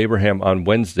Chief Rob Abraham on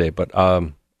Wednesday, but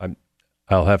I'll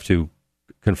have to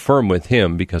confirm with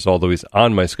him, because although he's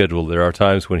on my schedule, there are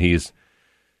times when he's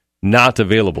not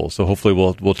available. So hopefully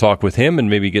we'll talk with him and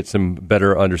maybe get some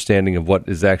better understanding of what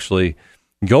is actually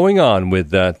going on with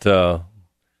that,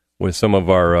 with some of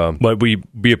our what we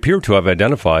appear to have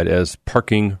identified as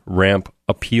parking ramp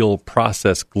appeal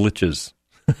process glitches.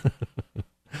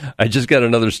 I just got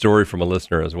another story from a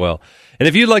listener as well. And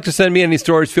if you'd like to send me any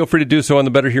stories, feel free to do so on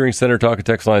the Better Hearing Center talk and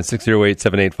text line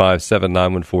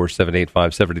 608-785-7914,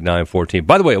 785-7914.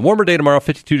 By the way, a warmer day tomorrow,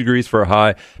 52 degrees for a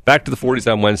high, back to the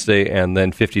 40s on Wednesday, and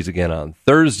then 50s again on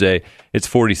Thursday. It's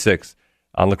 46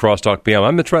 on La Crosse Talk PM.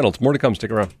 I'm Mitch Reynolds. More to come.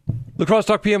 Stick around. La Crosse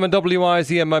Talk PM and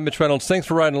WIZM. I'm Mitch Reynolds. Thanks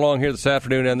for riding along here this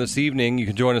afternoon and this evening. You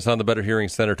can join us on the Better Hearing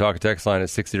Center talk and text line at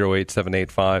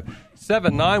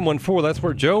 608-785-7914. That's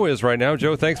where Joe is right now.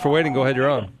 Joe, thanks for waiting. Go ahead. You're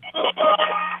on.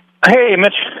 Hey,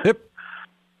 Mitch. Yep.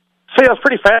 So I was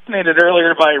pretty fascinated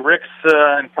earlier by Rick's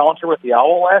encounter with the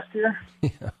owl last year.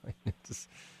 Yeah,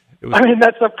 I mean,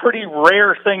 that's a pretty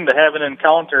rare thing to have an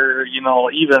encounter,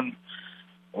 even,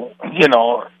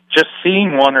 just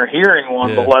seeing one or hearing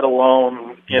one, but let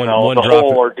alone, the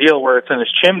whole ordeal where it's in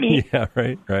his chimney. Yeah,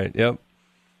 right. Yep.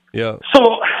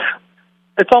 So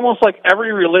it's almost like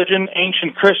every religion,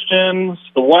 ancient Christians,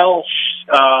 the Welsh,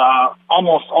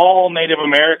 almost all Native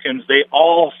Americans, they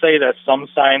all say that some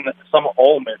sign, some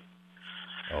omen.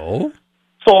 Oh?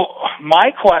 So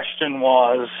my question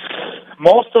was,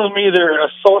 most of them either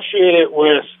associate it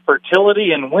with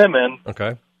fertility in women,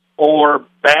 okay, or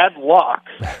bad luck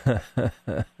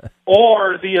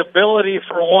or the ability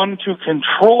for one to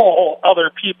control other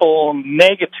people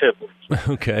negatively.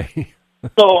 Okay.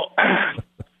 So,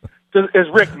 is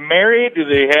Rick married? Do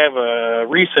they have a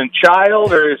recent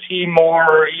child, or is he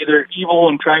more either evil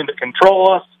and trying to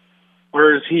control us,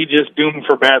 or is he just doomed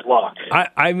for bad luck?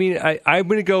 I'm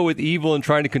going to go with evil and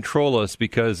trying to control us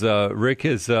because Rick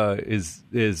is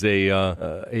he's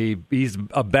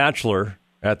a bachelor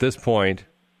at this point,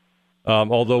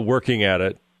 although working at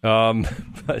it.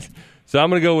 But so I'm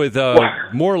going to go with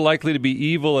more likely to be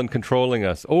evil and controlling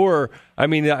us, or I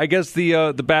guess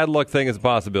the bad luck thing is a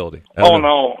possibility. Oh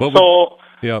no!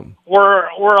 Yeah.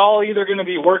 We're all either going to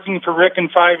be working for Rick in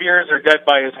 5 years or dead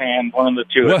by his hand, one of the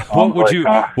two.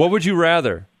 What would you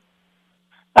rather?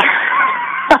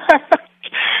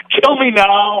 Kill me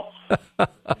now.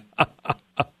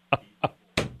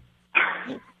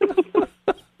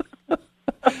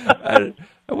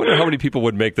 I wonder how many people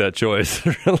would make that choice.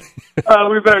 Really?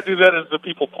 We better do that as the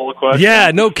people poll question. Yeah,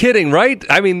 no kidding, right?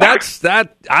 I mean,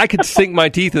 that. I could sink my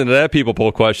teeth into that people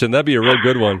poll question. That'd be a real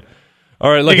good one.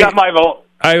 All right, you got my vote.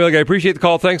 I appreciate the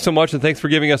call. Thanks so much, and thanks for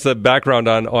giving us the background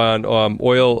on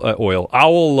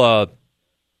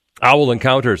owl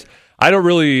encounters.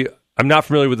 I'm not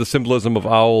familiar with the symbolism of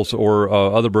owls or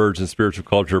other birds in spiritual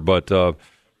culture, but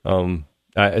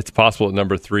it's possible that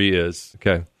number 3 is.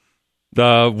 Okay.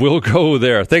 We'll go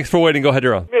there. Thanks for waiting. Go ahead,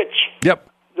 you're on. Mitch. Yep.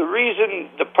 The reason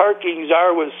the parking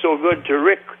czar was so good to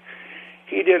Rick,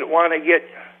 he didn't want to get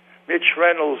Mitch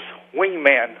Reynolds'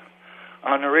 wingman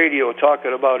on the radio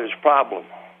talking about his problem.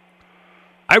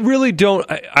 I really don't.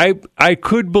 I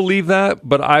could believe that,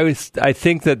 but I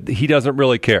think that he doesn't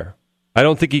really care. I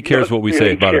don't think he cares what we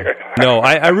say about him. No,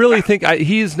 I really think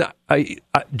he's not.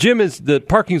 Jim is the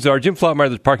parking czar. Jim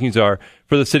Flottmeyer, the parking czar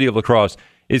for the city of La Crosse,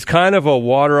 is kind of a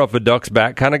water off a duck's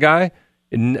back kind of guy.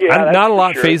 Not a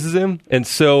lot phases him, and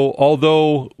so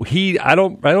although I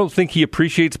don't think he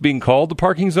appreciates being called the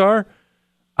parking czar.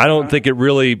 I don't think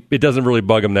it doesn't really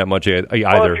bug him that much either.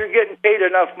 Well, if you're getting paid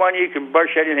enough money, you can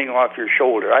brush anything off your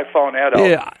shoulder. I found that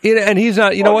out. Yeah, and he's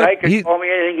not, you know what? He can call me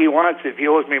anything he wants if he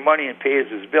owes me money and pays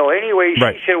his bill. Anyway,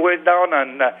 right. She went down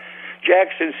on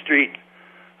Jackson Street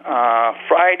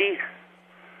Friday,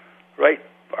 right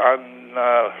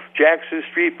on Jackson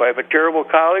Street by Viterbo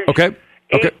College. Okay.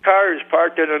 8 cars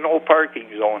parked in a no parking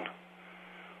zone.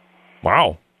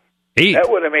 Wow. 8?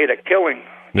 That would have made a killing.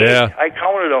 Yeah. I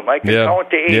counted them. I can count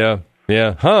to 8.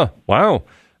 Yeah. Huh. Wow.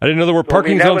 I didn't know there were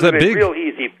parking zones that big. Real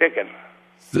easy picking.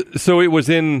 So it was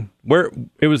where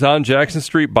it was on Jackson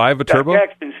Street by Viterbo?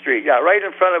 Jackson Street, right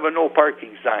in front of a no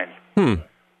parking sign. And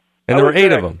there were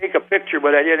 8 of them. Take a picture,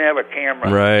 but I didn't have a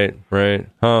camera. Right.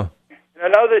 Huh.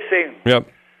 And another thing. Yep.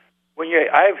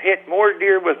 I've hit more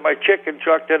deer with my chicken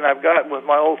truck than I've gotten with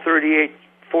my old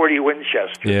 3840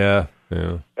 Winchester. Yeah.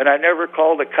 And I never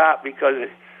called a cop because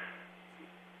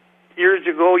years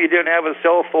ago you didn't have a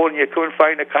cell phone, you couldn't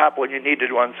find a cop when you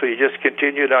needed one, so you just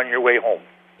continued on your way home.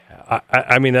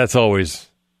 I mean, that's always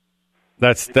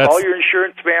that's call your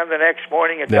insurance man the next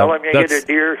morning and tell them you hit a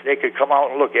deer. They could come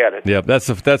out and look at it. Yeah, that's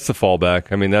the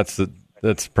fallback. I mean, that's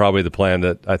probably the plan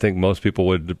that I think most people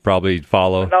would probably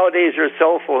follow. Nowadays there's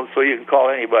cell phones, so you can call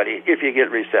anybody if you get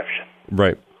reception.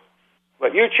 Right.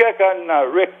 But you check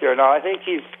on Rick there now. I think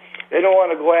they don't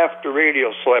want to go after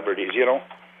radio celebrities, you know.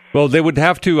 Well, they would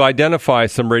have to identify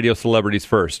some radio celebrities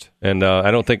first, and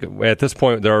I don't think at this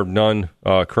point there are none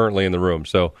currently in the room.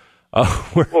 So,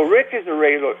 well, Rick is a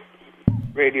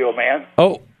radio man.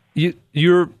 Oh,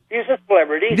 you're he's a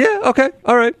celebrity. Yeah. Okay.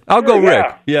 All right. I'll go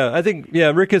Rick. Yeah. I think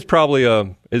Rick is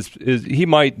probably he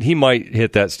might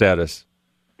hit that status.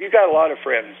 You got a lot of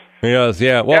friends. Yes.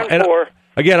 Yeah. Well,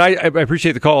 again, I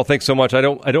appreciate the call. Thanks so much. I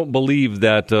don't believe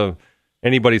that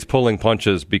anybody's pulling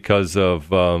punches because of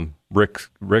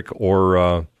Rick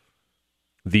or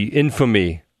the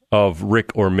infamy of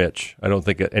Rick or Mitch. I don't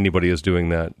think anybody is doing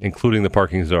that, including the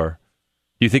parking czar.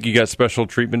 Do you think you got special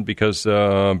treatment because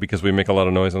we make a lot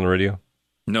of noise on the radio?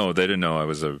 No, they didn't know I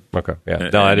was okay. Yeah,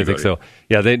 no, I didn't think so.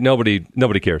 Yeah,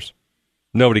 nobody cares.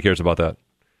 Nobody cares about that.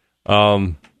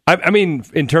 I mean,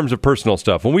 in terms of personal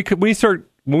stuff, when we start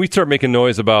making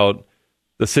noise about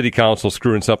the city council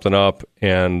screwing something up,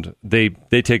 and they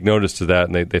take notice to that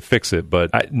and they fix it.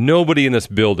 But nobody in this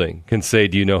building can say,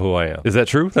 "Do you know who I am?" Is that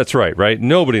true? That's right?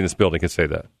 Nobody in this building can say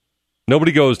that.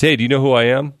 Nobody goes, "Hey, do you know who I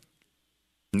am?"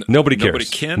 Nobody cares. Nobody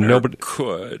can. Nobody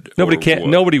could. Nobody can't.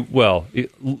 Nobody. Well,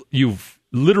 you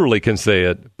literally can say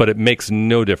it, but it makes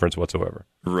no difference whatsoever.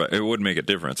 Right. It would make a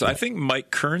difference. I think Mike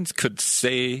Kearns could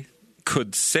say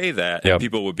that, and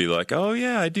people would be like, "Oh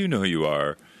yeah, I do know who you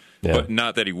are." but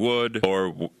not that he would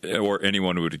or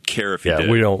anyone would care if he did.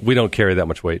 we don't carry that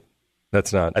much weight.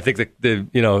 That's not. I think that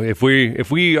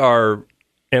if we are.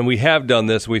 And we have done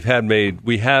this. We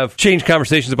have changed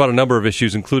conversations about a number of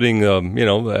issues, including,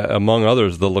 among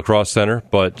others, the lacrosse center,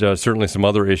 but certainly some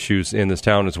other issues in this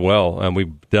town as well. And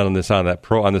we've done this on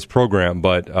this program.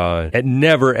 But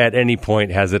never at any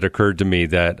point has it occurred to me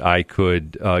that I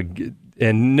could,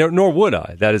 nor would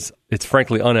I. It's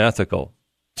frankly unethical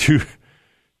to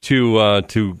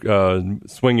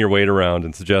swing your weight around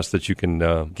and suggest that you can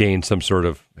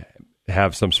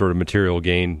have some sort of material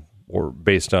gain or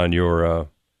based on your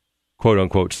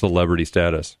quote-unquote celebrity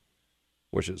status,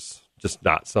 which is just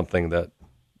not something that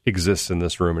exists in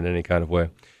this room in any kind of way.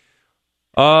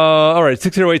 All right,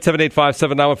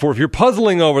 608-785-7914. If you're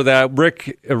puzzling over that,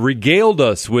 Rick regaled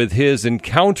us with his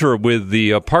encounter with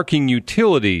the parking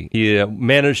utility. He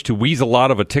managed to weasel out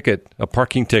of a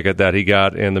parking ticket that he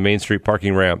got in the Main Street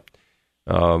parking ramp.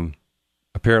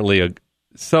 Apparently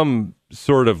some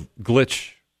sort of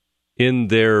glitch in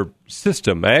their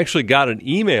system. I actually got an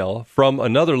email from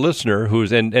another listener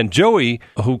and Joey,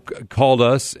 who called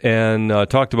us and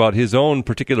talked about his own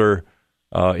particular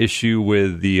issue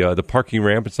with the parking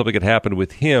ramp and something that happened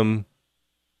with him.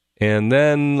 And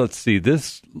then let's see,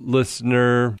 this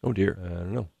listener. Oh dear, I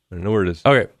don't know where it is.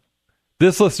 Okay,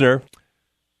 this listener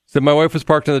said, my wife was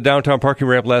parked on the downtown parking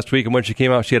ramp last week, and when she came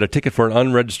out, she had a ticket for an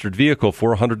unregistered vehicle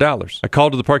for $100. I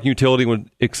called to the parking utility when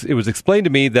it was explained to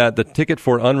me that the ticket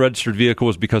for an unregistered vehicle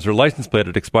was because her license plate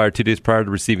had expired 2 days prior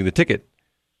to receiving the ticket.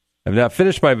 I've not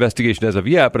finished my investigation as of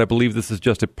yet, but I believe this is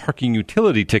just a parking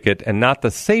utility ticket and not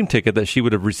the same ticket that she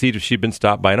would have received if she'd been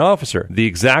stopped by an officer. The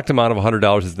exact amount of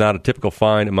 $100 is not a typical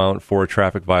fine amount for a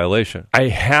traffic violation. I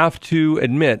have to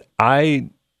admit,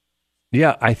 I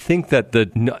think that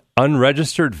the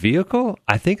unregistered vehicle,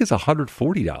 I think is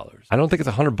 $140. I don't think it's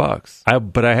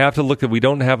 $100. But I have to look at. I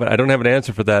don't have an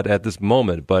answer for that at this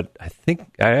moment. But I think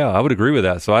I would agree with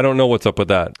that. So I don't know what's up with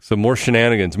that. So more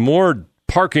shenanigans, more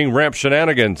parking ramp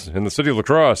shenanigans in the city of La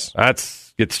Crosse.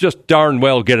 It's just darn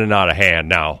well getting out of hand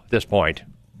now at this point.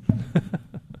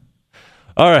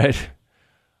 All right.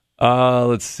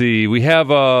 Let's see. We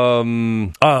have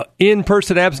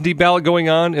in-person absentee ballot going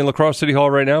on in La Crosse City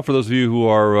Hall right now. For those of you who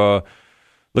are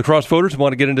La Crosse voters who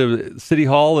want to get into City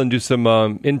Hall and do some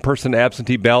in-person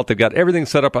absentee ballot, they've got everything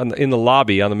set up in the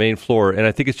lobby on the main floor, and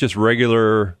I think it's just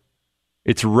regular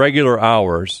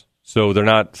hours, so they're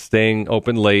not staying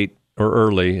open late or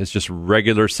early. It's just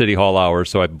regular City Hall hours,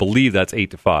 so I believe that's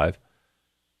 8 to 5.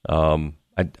 I'm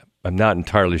not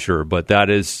entirely sure, but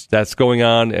that's going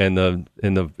on in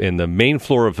the main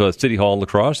floor of City Hall in La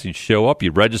Crosse. You show up,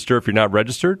 you register. If you're not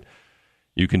registered,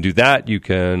 you can do that. You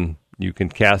can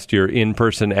cast your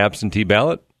in-person absentee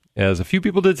ballot, as a few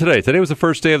people did today. Today was the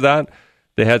first day of that.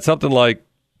 They had something like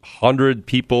 100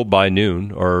 people by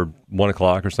noon or 1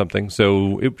 o'clock or something.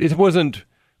 So it wasn't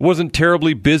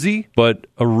terribly busy, but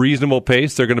a reasonable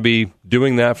pace. They're going to be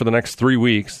doing that for the next 3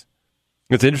 weeks.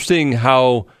 It's interesting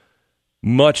how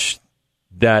much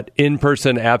that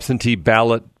in-person absentee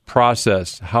ballot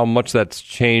process, how much that's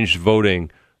changed voting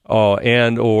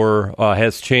or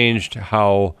has changed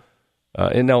how,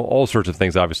 and now all sorts of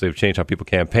things obviously have changed how people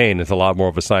campaign. It's a lot more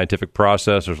of a scientific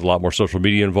process. There's a lot more social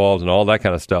media involved and all that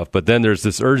kind of stuff. But then there's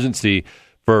this urgency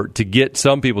to get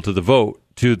some people to the vote,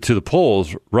 to the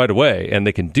polls right away, and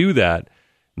they can do that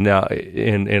now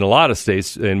in a lot of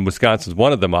states. And Wisconsin's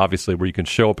one of them, obviously, where you can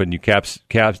show up and you cast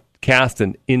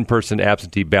an in-person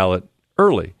absentee ballot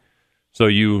early. So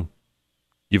you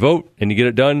vote and you get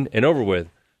it done and over with.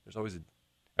 I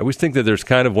always think that there's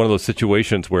kind of one of those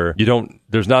situations where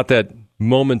there's not that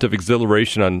moment of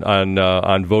exhilaration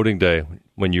on voting day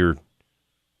when you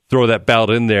throw that ballot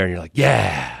in there and you're like,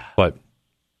 yeah. But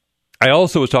I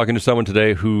also was talking to someone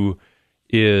today who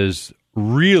is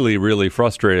really, really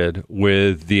frustrated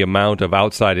with the amount of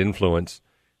outside influence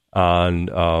on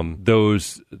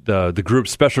the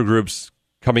groups, special groups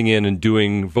coming in and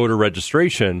doing voter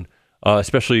registration,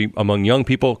 especially among young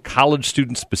people, college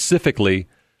students specifically.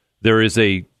 There is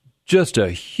just a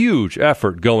huge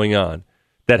effort going on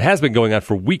that has been going on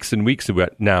for weeks and weeks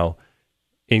now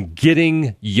in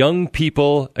getting young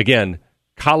people, again,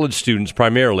 college students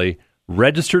primarily,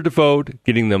 registered to vote,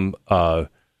 getting them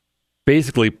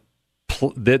basically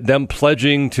them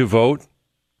pledging to vote,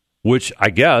 which I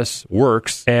guess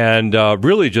works, and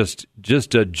really just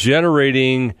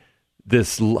generating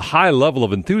this high level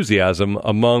of enthusiasm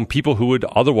among people who would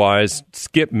otherwise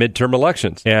skip midterm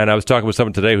elections. And I was talking with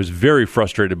someone today who's very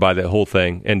frustrated by that whole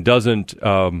thing and doesn't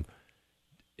believe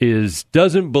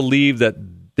that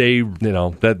they,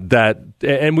 that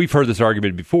and we've heard this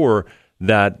argument before,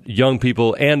 that young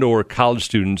people and or college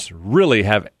students really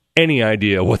have any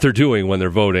idea what they're doing when they're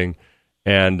voting,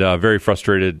 and very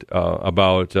frustrated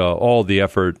about all the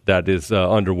effort that is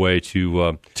underway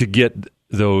to get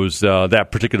those that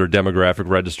particular demographic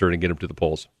registered and get them to the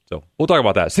polls. So we'll talk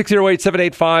about that.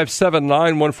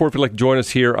 608-785-7914 if you'd like to join us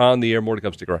here on the air. More to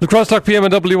come. Stick around. The Crosstalk PM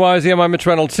and WYZM. I'm Mitch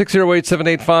Reynolds.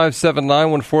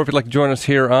 608-785-7914 if you'd like to join us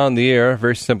here on the air.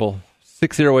 Very simple.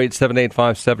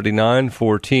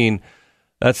 608-785-7914.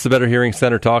 That's the Better Hearing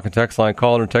Center talk and text line.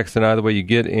 Call or text in either way you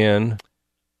get in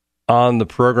on the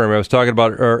program. I was talking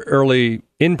about early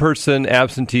in-person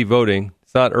absentee voting.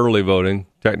 It's not early voting,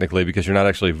 technically, because you're not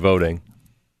actually voting.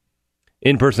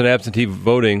 In-person absentee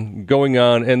voting going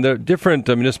on, and the different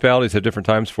municipalities have different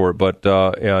times for it, but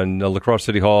in La Crosse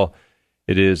City Hall,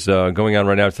 it is going on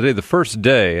right now. Today, the first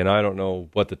day, and I don't know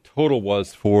what the total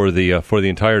was for the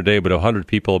entire day, but 100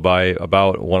 people by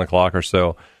about 1 o'clock or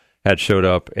so had showed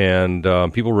up, and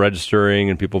people registering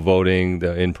and people voting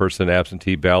the in-person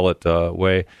absentee ballot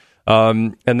way.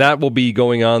 And that will be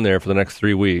going on there for the next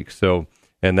 3 weeks. So,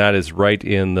 and that is right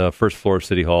in the first floor of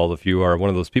City Hall if you are one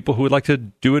of those people who would like to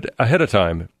do it ahead of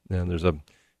time. And you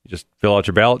just fill out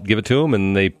your ballot, give it to them,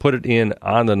 and they put it in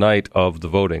on the night of the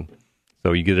voting.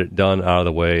 So you get it done out of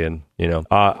the way. And,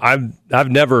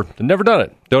 I've never done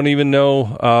it. Don't even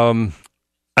know.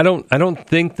 I don't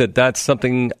think that that's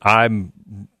something I'm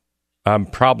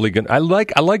probably going to. I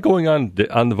like going on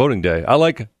the voting day. I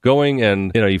like going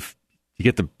and, you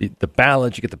get the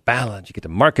ballot, you get to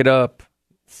mark it up,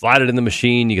 slide it in the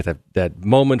machine. You get that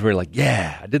moment where you're like,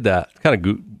 yeah, I did that. It's kind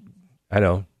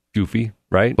of goofy,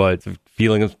 right? But it's a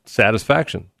feeling of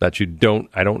satisfaction that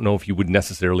I don't know if you would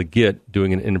necessarily get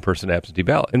doing an in-person absentee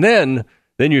ballot. And then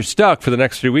you're stuck for the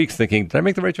next 3 weeks thinking, did I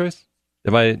make the right choice?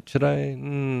 Did I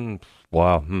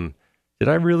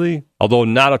really? Although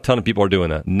not a ton of people are doing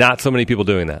that. Not so many people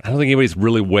doing that. I don't think anybody's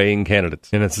really weighing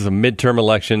candidates. And this is a midterm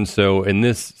election,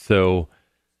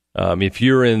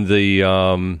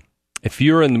 if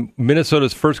you're in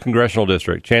Minnesota's first congressional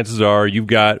district, chances are you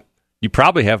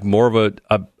probably have more of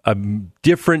a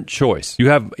different choice. You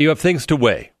have things to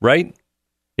weigh, right?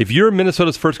 If you're in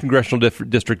Minnesota's first congressional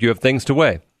district, you have things to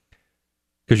weigh.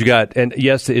 Because and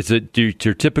yes, it's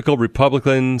your typical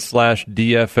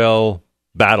Republican/DFL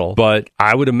battle, but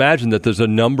I would imagine that there's a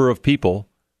number of people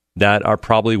that are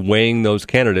probably weighing those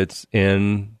candidates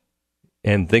in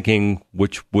and thinking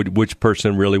which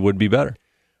person really would be better.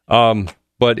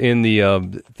 But in the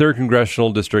 3rd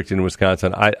Congressional District in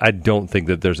Wisconsin, I don't think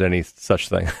that there's any such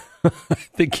thing. I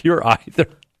think you're either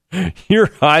in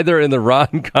the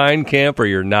Ron Kind camp or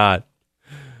you're not.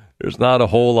 There's not a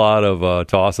whole lot of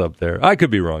toss-up there. I could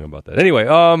be wrong about that. Anyway,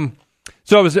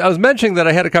 so I was mentioning that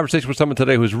I had a conversation with someone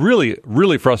today who's really,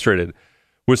 really frustrated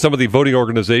with some of the voting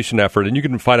organization effort, and you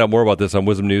can find out more about this on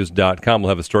WISMnews.com. We'll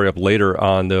have a story up later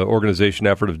on the organization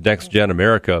effort of Next Gen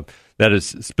America, that is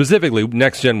specifically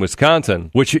Next Gen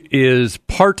Wisconsin, which is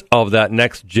part of that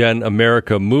Next Gen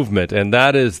America movement, and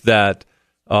that is that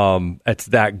it's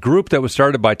that group that was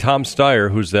started by Tom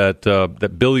Steyer, who's that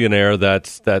billionaire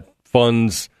that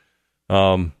funds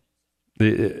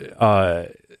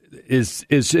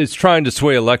is trying to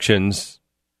sway elections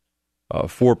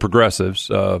for progressives.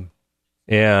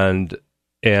 And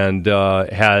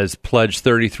has pledged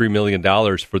 $33 million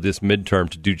for this midterm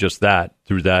to do just that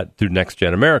through Next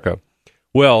Gen America.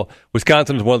 Well,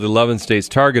 Wisconsin is one of the 11 states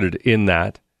targeted in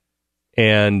that,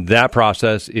 and that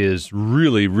process is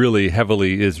really, really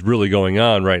heavily going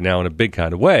on right now in a big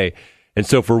kind of way. And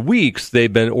so for weeks,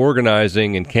 they've been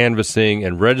organizing and canvassing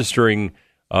and registering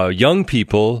young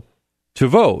people to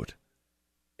vote.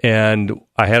 And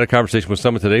I had a conversation with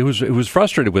someone today who was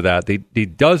frustrated with that. He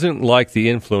doesn't like the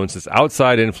influence, this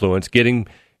outside influence, getting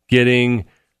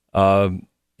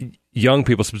young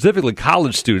people, specifically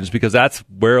college students, because that's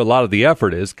where a lot of the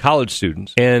effort is, college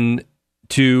students, and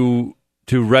to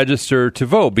register to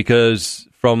vote. Because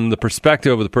from the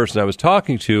perspective of the person I was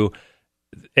talking to,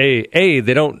 A,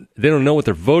 they don't know what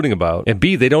they're voting about, and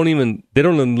B, they don't even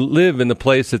live in the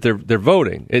place that they're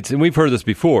voting. And we've heard this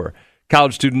before.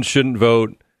 College students shouldn't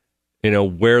vote,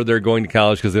 where they're going to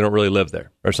college because they don't really live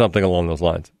there or something along those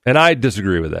lines. And I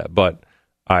disagree with that, but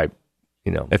I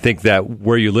think that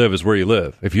where you live is where you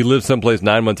live. If you live someplace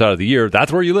 9 months out of the year,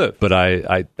 that's where you live. But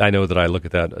I know that I look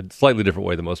at that a slightly different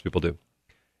way than most people do.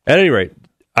 At any rate,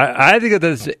 I think that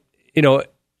that's,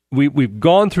 we've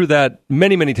gone through that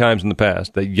many, many times in the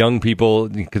past, that young people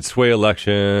could sway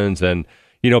elections. And,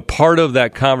 part of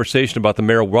that conversation about the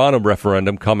marijuana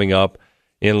referendum coming up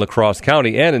in La Crosse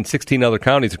County and in 16 other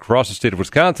counties across the state of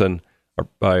Wisconsin,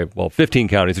 15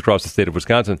 counties across the state of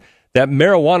Wisconsin, that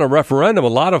marijuana referendum, a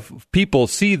lot of people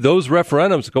see those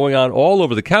referendums going on all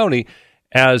over the county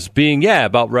as being,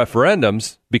 about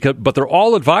referendums, but they're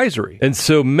all advisory. And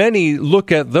so many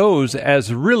look at those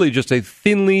as really just a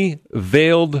thinly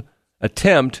veiled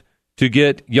attempt to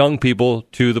get young people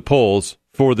to the polls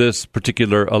for this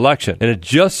particular election. And it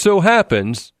just so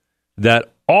happens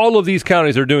that all of these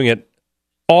counties are doing it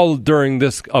all during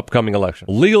this upcoming election.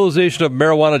 Legalization of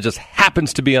marijuana just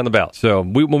happens to be on the ballot. So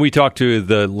when we talked to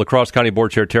the La Crosse County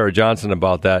Board Chair Tara Johnson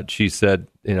about that, she said,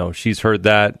 she's heard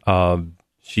that.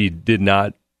 She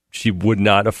would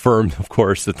not affirm, of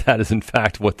course, that is in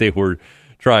fact what they were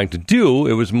trying to do.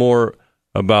 It was more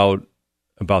about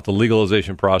the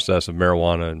legalization process of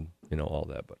marijuana and all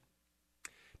that.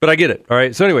 But I get it. All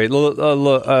right. So anyway,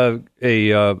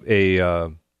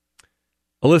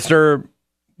 a listener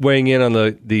weighing in on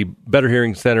the Better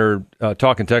Hearing Center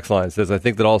talk and text line says, I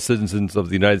think that all citizens of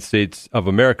the United States of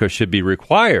America should be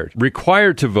required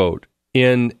to vote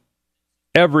in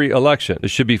every election. It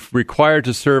should be required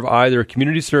to serve either a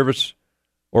community service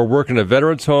or work in a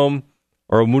veteran's home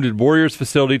or a wounded warriors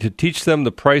facility to teach them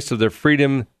the price of their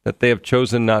freedom that they have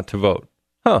chosen not to vote.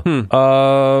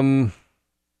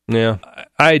 Yeah.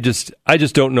 I just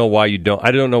don't know why you don't.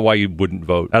 I don't know why you wouldn't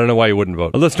vote. I don't know why you wouldn't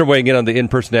vote. A listener weighing in on the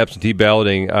in-person absentee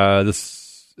balloting,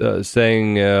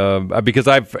 saying because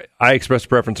I expressed a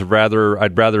preference of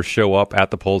I'd rather show up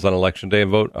at the polls on election day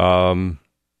and vote,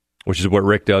 which is what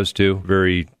Rick does too.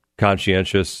 Very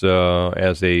conscientious from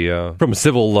a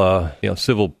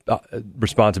civil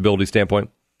responsibility standpoint.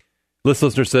 This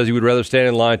listener says you would rather stand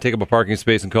in line, take up a parking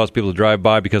space, and cause people to drive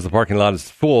by because the parking lot is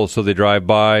full, so they drive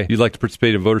by. You'd like to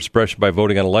participate in voter suppression by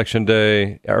voting on election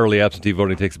day. Early absentee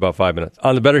voting takes about 5 minutes.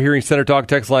 On the Better Hearing Center talk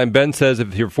text line, Ben says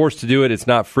if you're forced to do it, it's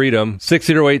not freedom.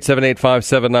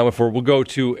 608-785-7914. We'll go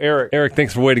to Eric. Eric,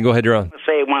 thanks for waiting. Go ahead, you're on. I'll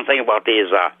say one thing about these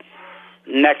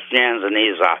next gens and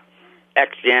these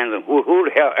X gens and who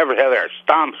the hell ever had there.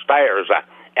 Tom Steyer is an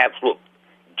absolute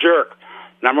jerk.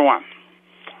 Number one.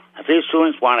 If these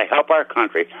students want to help our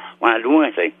country, want to do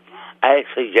anything, I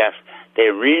suggest they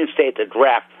reinstate the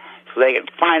draft so they can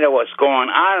find out what's going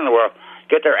on in the world,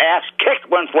 get their ass kicked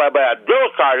once in a while by a drill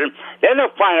sergeant, then they'll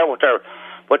find out what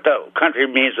the country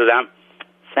means to them.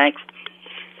 Thanks.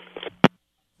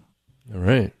 All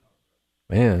right.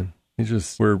 Man,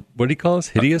 what did he call us?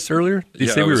 Hideous earlier? Did he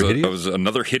say we were hideous? That was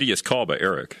another hideous call by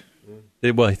Eric.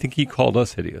 Well, I think he called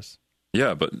us hideous.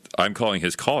 Yeah, but I'm calling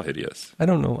his call hideous. I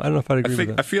don't know if I'd agree with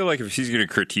that. I feel like if he's going to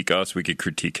critique us, we could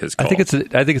critique his call. I think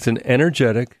it's an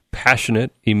energetic,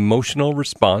 passionate, emotional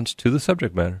response to the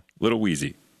subject matter. Little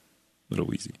wheezy.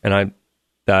 And I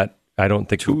don't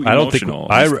think too I don't emotional.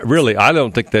 Think I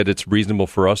don't think that it's reasonable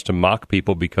for us to mock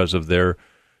people because of their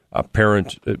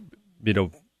apparent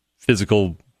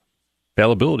physical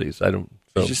fallibilities. I don't.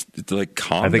 So just like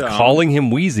calm I think down. Calling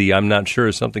him wheezy, I'm not sure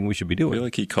is something we should be doing. I feel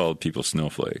like he called people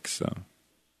snowflakes. So.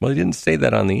 Well, he didn't say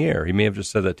that on the air. He may have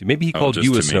just said that to you. Maybe he called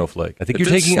you a snowflake. I think you're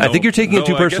taking it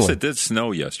too personally. I guess it did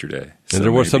snow yesterday. So there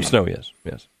was some snow. Yes.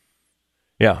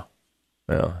 Yeah.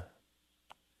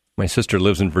 My sister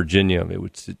lives in Virginia.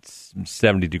 It's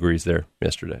 70 degrees there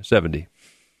yesterday. 70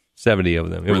 of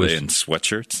them. Were they in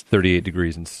sweatshirts? 38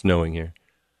 degrees and snowing here.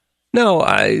 No,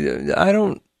 I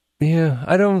don't. Yeah,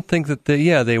 I don't think that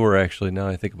they were actually. Now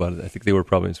I think about it, I think they were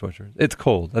probably in sweatshirts. It's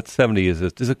cold. That's 70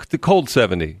 it's a cold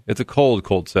 70. It's a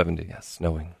cold 70. Yeah,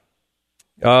 snowing.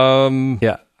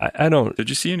 Yeah, I don't. Did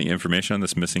you see any information on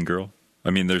this missing girl?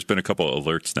 I mean, there's been a couple of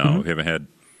alerts now. Mm-hmm. We haven't had.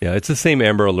 Yeah, it's the same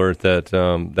Amber Alert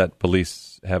that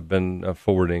police have been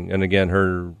forwarding. And again,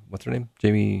 what's her name?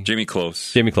 Jamie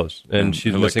Close. Jamie Close, and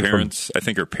she's missing parents. I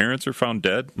think her parents are found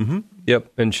dead. Mm-hmm.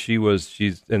 Yep, and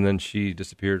then she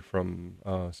disappeared from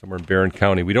somewhere in Barron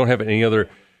County. We don't have any other,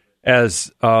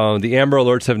 as the Amber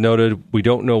Alerts have noted. We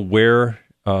don't know where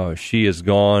she is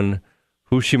gone,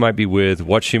 who she might be with,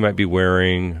 what she might be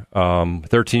wearing.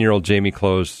 13-year-old Jamie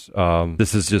Close.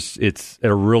 This is it's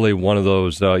really one of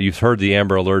those. You've heard the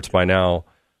Amber Alerts by now.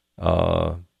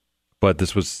 But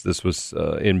this was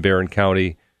in Barron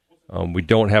County. We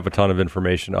don't have a ton of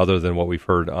information other than what we've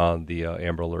heard on the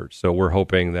Amber Alert. So we're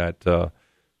hoping that,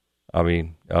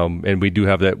 and we do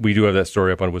have that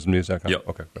story up on WisdomNews.com. Yep.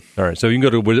 Okay. All right. So you can go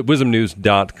to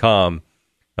WisdomNews.com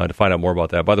to find out more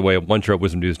about that. By the way, once you're at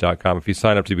WisdomNews.com, if you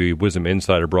sign up to be a Wisdom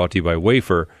Insider brought to you by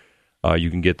Wafer, you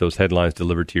can get those headlines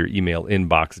delivered to your email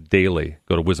inbox daily.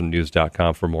 Go to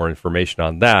WisdomNews.com for more information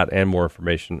on that and more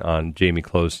information on Jamie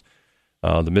Close,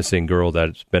 the missing girl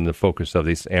that's been the focus of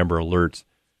these Amber Alerts.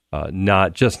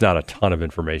 Not a ton of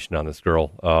information on this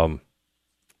girl,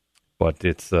 but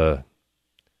it's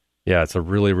Yeah, it's a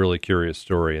really, really curious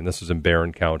story, and this was in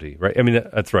Barron County, right? I mean,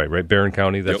 that's right? Barron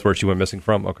County, that's where she went missing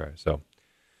from? Okay, so.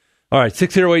 All right,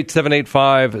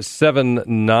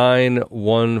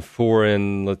 608-785-7914,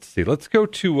 and let's see. Let's go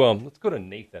to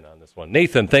Nathan on this one.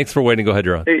 Nathan, thanks for waiting. Go ahead,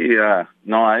 you're on. Hey, I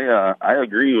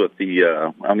agree with the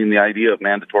idea of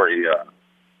mandatory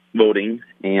voting,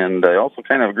 and I also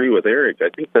kind of agree with Eric. I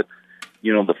think that,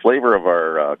 the flavor of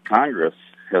our Congress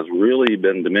has really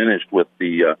been diminished with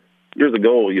the years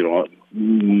ago.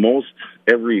 Most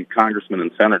every congressman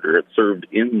and senator had served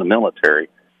in the military.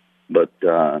 But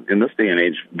in this day and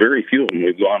age, very few of them.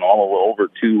 We've gone all over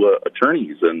to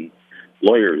attorneys and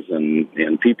lawyers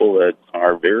and people that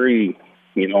are very,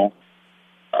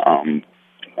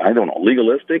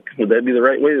 legalistic. Would that be the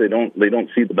right way? They don't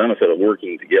see the benefit of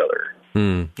working together.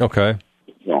 Okay.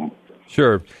 So,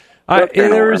 sure. I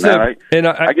get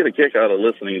a kick out of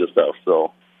listening to stuff.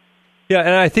 So. Yeah,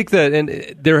 and I think that,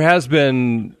 and there has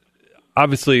been,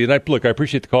 obviously, and I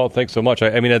appreciate the call. Thanks so much.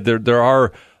 I mean, there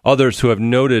are others who have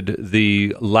noted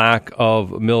the lack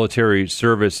of military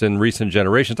service in recent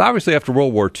generations. Obviously, after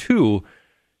World War II,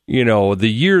 the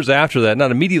years after that,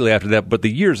 not immediately after that, but the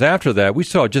years after that, we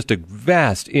saw just a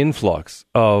vast influx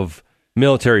of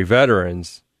military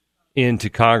veterans into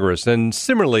Congress. And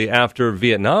similarly, after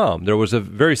Vietnam, there was a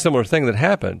very similar thing that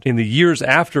happened. In the years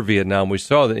after Vietnam, we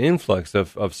saw the influx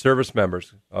of service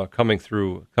members coming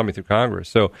through Congress.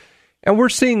 So. And we're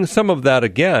seeing some of that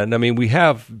again. I mean, we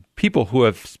have people who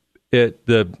have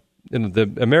the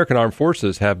American Armed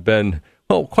Forces have been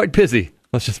quite busy.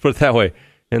 Let's just put it that way.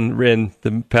 In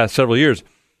the past several years,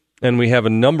 and we have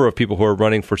a number of people who are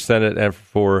running for Senate and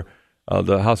for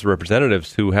the House of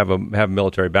Representatives who have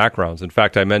military backgrounds. In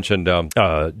fact, I mentioned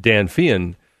Dan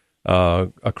Feehan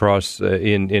across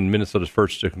in Minnesota's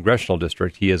first congressional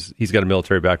district. He's got a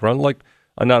military background,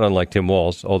 not unlike Tim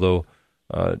Walz, although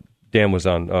Dan was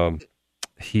on.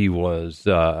 He was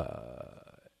where's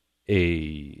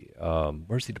he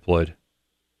deployed?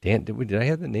 Dan, did I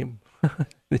have the name?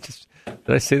 Did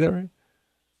I say that right?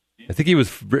 I think he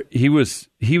was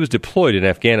deployed in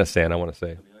Afghanistan, I want to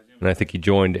say, and I think he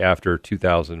joined after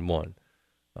 2001.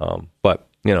 And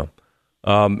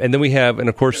then we have, and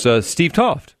of course, Steve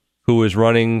Toft, who is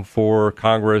running for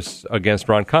Congress against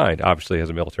Ron Kind, obviously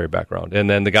has a military background, and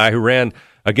then the guy who ran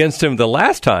against him the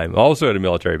last time also had a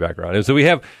military background. And so we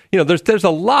have, there's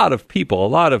a lot of people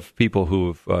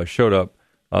who have showed up.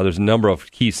 There's a number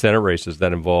of key Senate races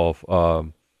that involve,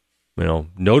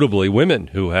 notably women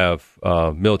who have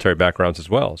military backgrounds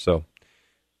as well. So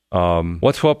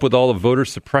what's up with all the voter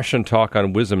suppression talk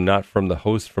on WISM, not from the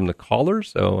host, from the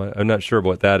callers? So I'm not sure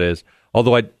what that is.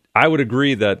 Although I would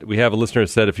agree that we have a listener who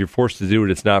said if you're forced to do it,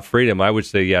 it's not freedom. I would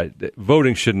say, yeah,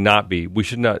 voting should not be. We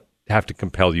should not have to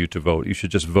compel you to vote. You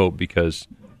should just vote because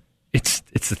it's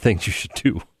the things you should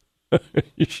do.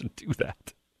 You should do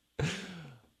that.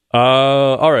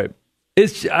 All right.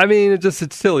 It's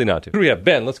silly not to. Who do we have?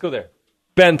 Ben, let's go there.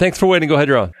 Ben, thanks for waiting. Go ahead,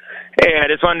 you're on. Hey, I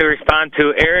just wanted to respond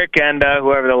to Eric and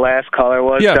whoever the last caller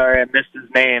was. Yeah. Sorry, I missed his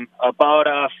name. About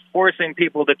forcing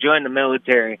people to join the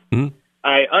military. Mm-hmm.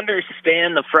 I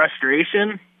understand the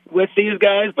frustration with these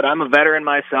guys, but I'm a veteran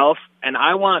myself, and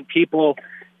I want people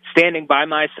standing by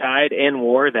my side in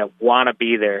war that want to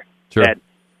be there, sure, that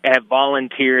have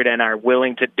volunteered and are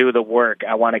willing to do the work.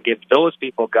 I want to give those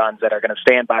people guns that are going to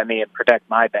stand by me and protect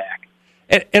my back.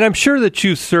 And I'm sure that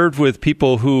you served with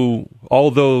people who,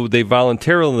 although they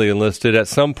voluntarily enlisted, at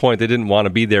some point they didn't want to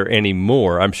be there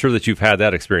anymore. I'm sure that you've had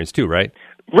that experience too, right?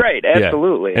 Right,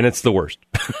 absolutely. Yeah. And it's the worst.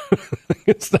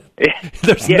 There's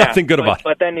nothing good about it.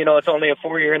 But then, it's only a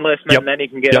 4-year enlistment, and then you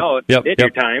can get out. You did your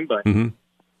time, but... Mm-hmm.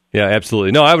 Yeah,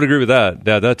 absolutely. No, I would agree with that.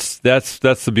 Yeah, that's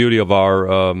the beauty of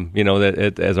our,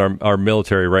 as our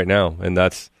military right now, and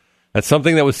that's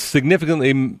something that was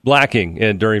significantly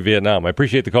lacking during Vietnam. I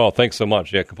appreciate the call. Thanks so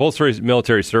much. Yeah, compulsory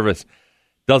military service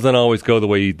doesn't always go the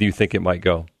way you think it might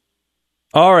go.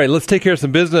 All right, let's take care of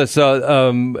some business.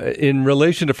 In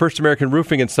relation to First American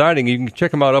Roofing and Siding, you can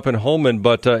check them out up in Holman.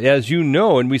 But as you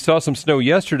know, and we saw some snow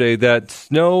yesterday, that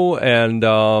snow and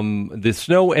the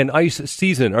snow and ice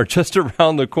season are just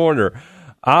around the corner,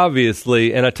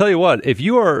 obviously. And I tell you what, if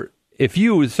you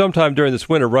sometime during this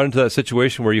winter run into that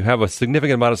situation where you have a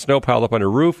significant amount of snow piled up on your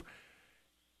roof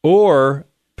or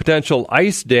potential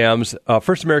ice dams,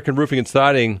 First American Roofing and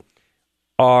Siding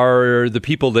are the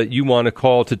people that you want to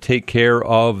call to take care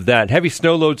of that. Heavy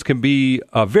snow loads can be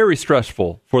very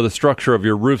stressful for the structure of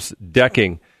your roof's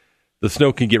decking. The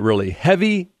snow can get really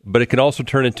heavy, but it can also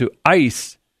turn into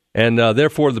ice, and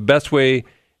therefore the best way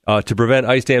to prevent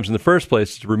ice dams in the first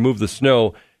place is to remove the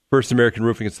snow. First American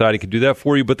Roofing and Siding can do that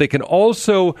for you, but they can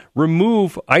also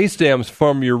remove ice dams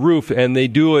from your roof, and they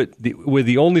do it with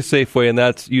the only safe way, and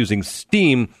that's using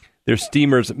steam. Their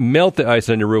steamers melt the ice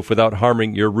on your roof without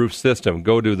harming your roof system.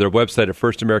 Go to their website at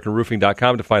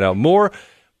firstamericanroofing.com to find out more.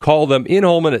 Call them in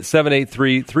Holman at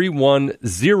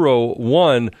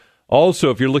 783-3101.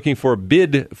 Also, if you're looking for a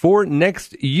bid for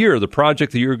next year, the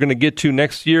project that you're going to get to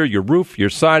next year, your roof, your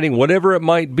siding, whatever it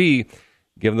might be,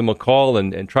 give them a call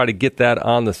and try to get that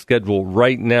on the schedule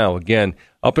right now. Again,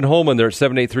 up in Holman, they're at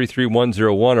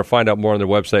 783-3101, or find out more on their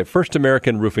website,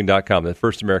 firstamericanroofing.com. That's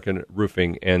First American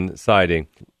Roofing and Siding.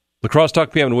 Lacrosse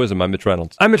Talk PM and Wisdom. I'm Mitch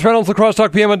Reynolds. I'm Mitch Reynolds, Lacrosse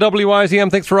Talk PM on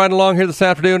WIZM. Thanks for riding along here this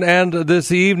afternoon and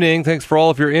this evening. Thanks for all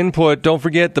of your input. Don't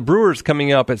forget the Brewers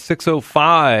coming up at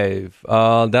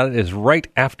 6:05. That is right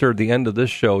after the end of this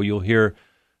show. You'll hear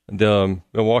the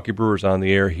Milwaukee Brewers on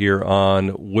the air here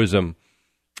on Wisdom.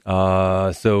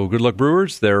 So good luck,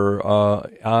 Brewers. They're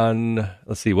on,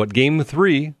 Game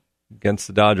 3 against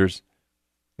the Dodgers.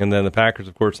 And then the Packers,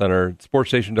 of course, on our sports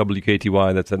station,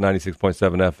 WKTY. That's at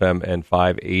 96.7 FM and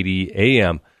 580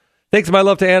 AM. Thanks, my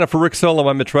love to Anna. For Rick Solom,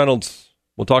 I'm Mitch Reynolds.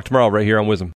 We'll talk tomorrow right here on Wisdom.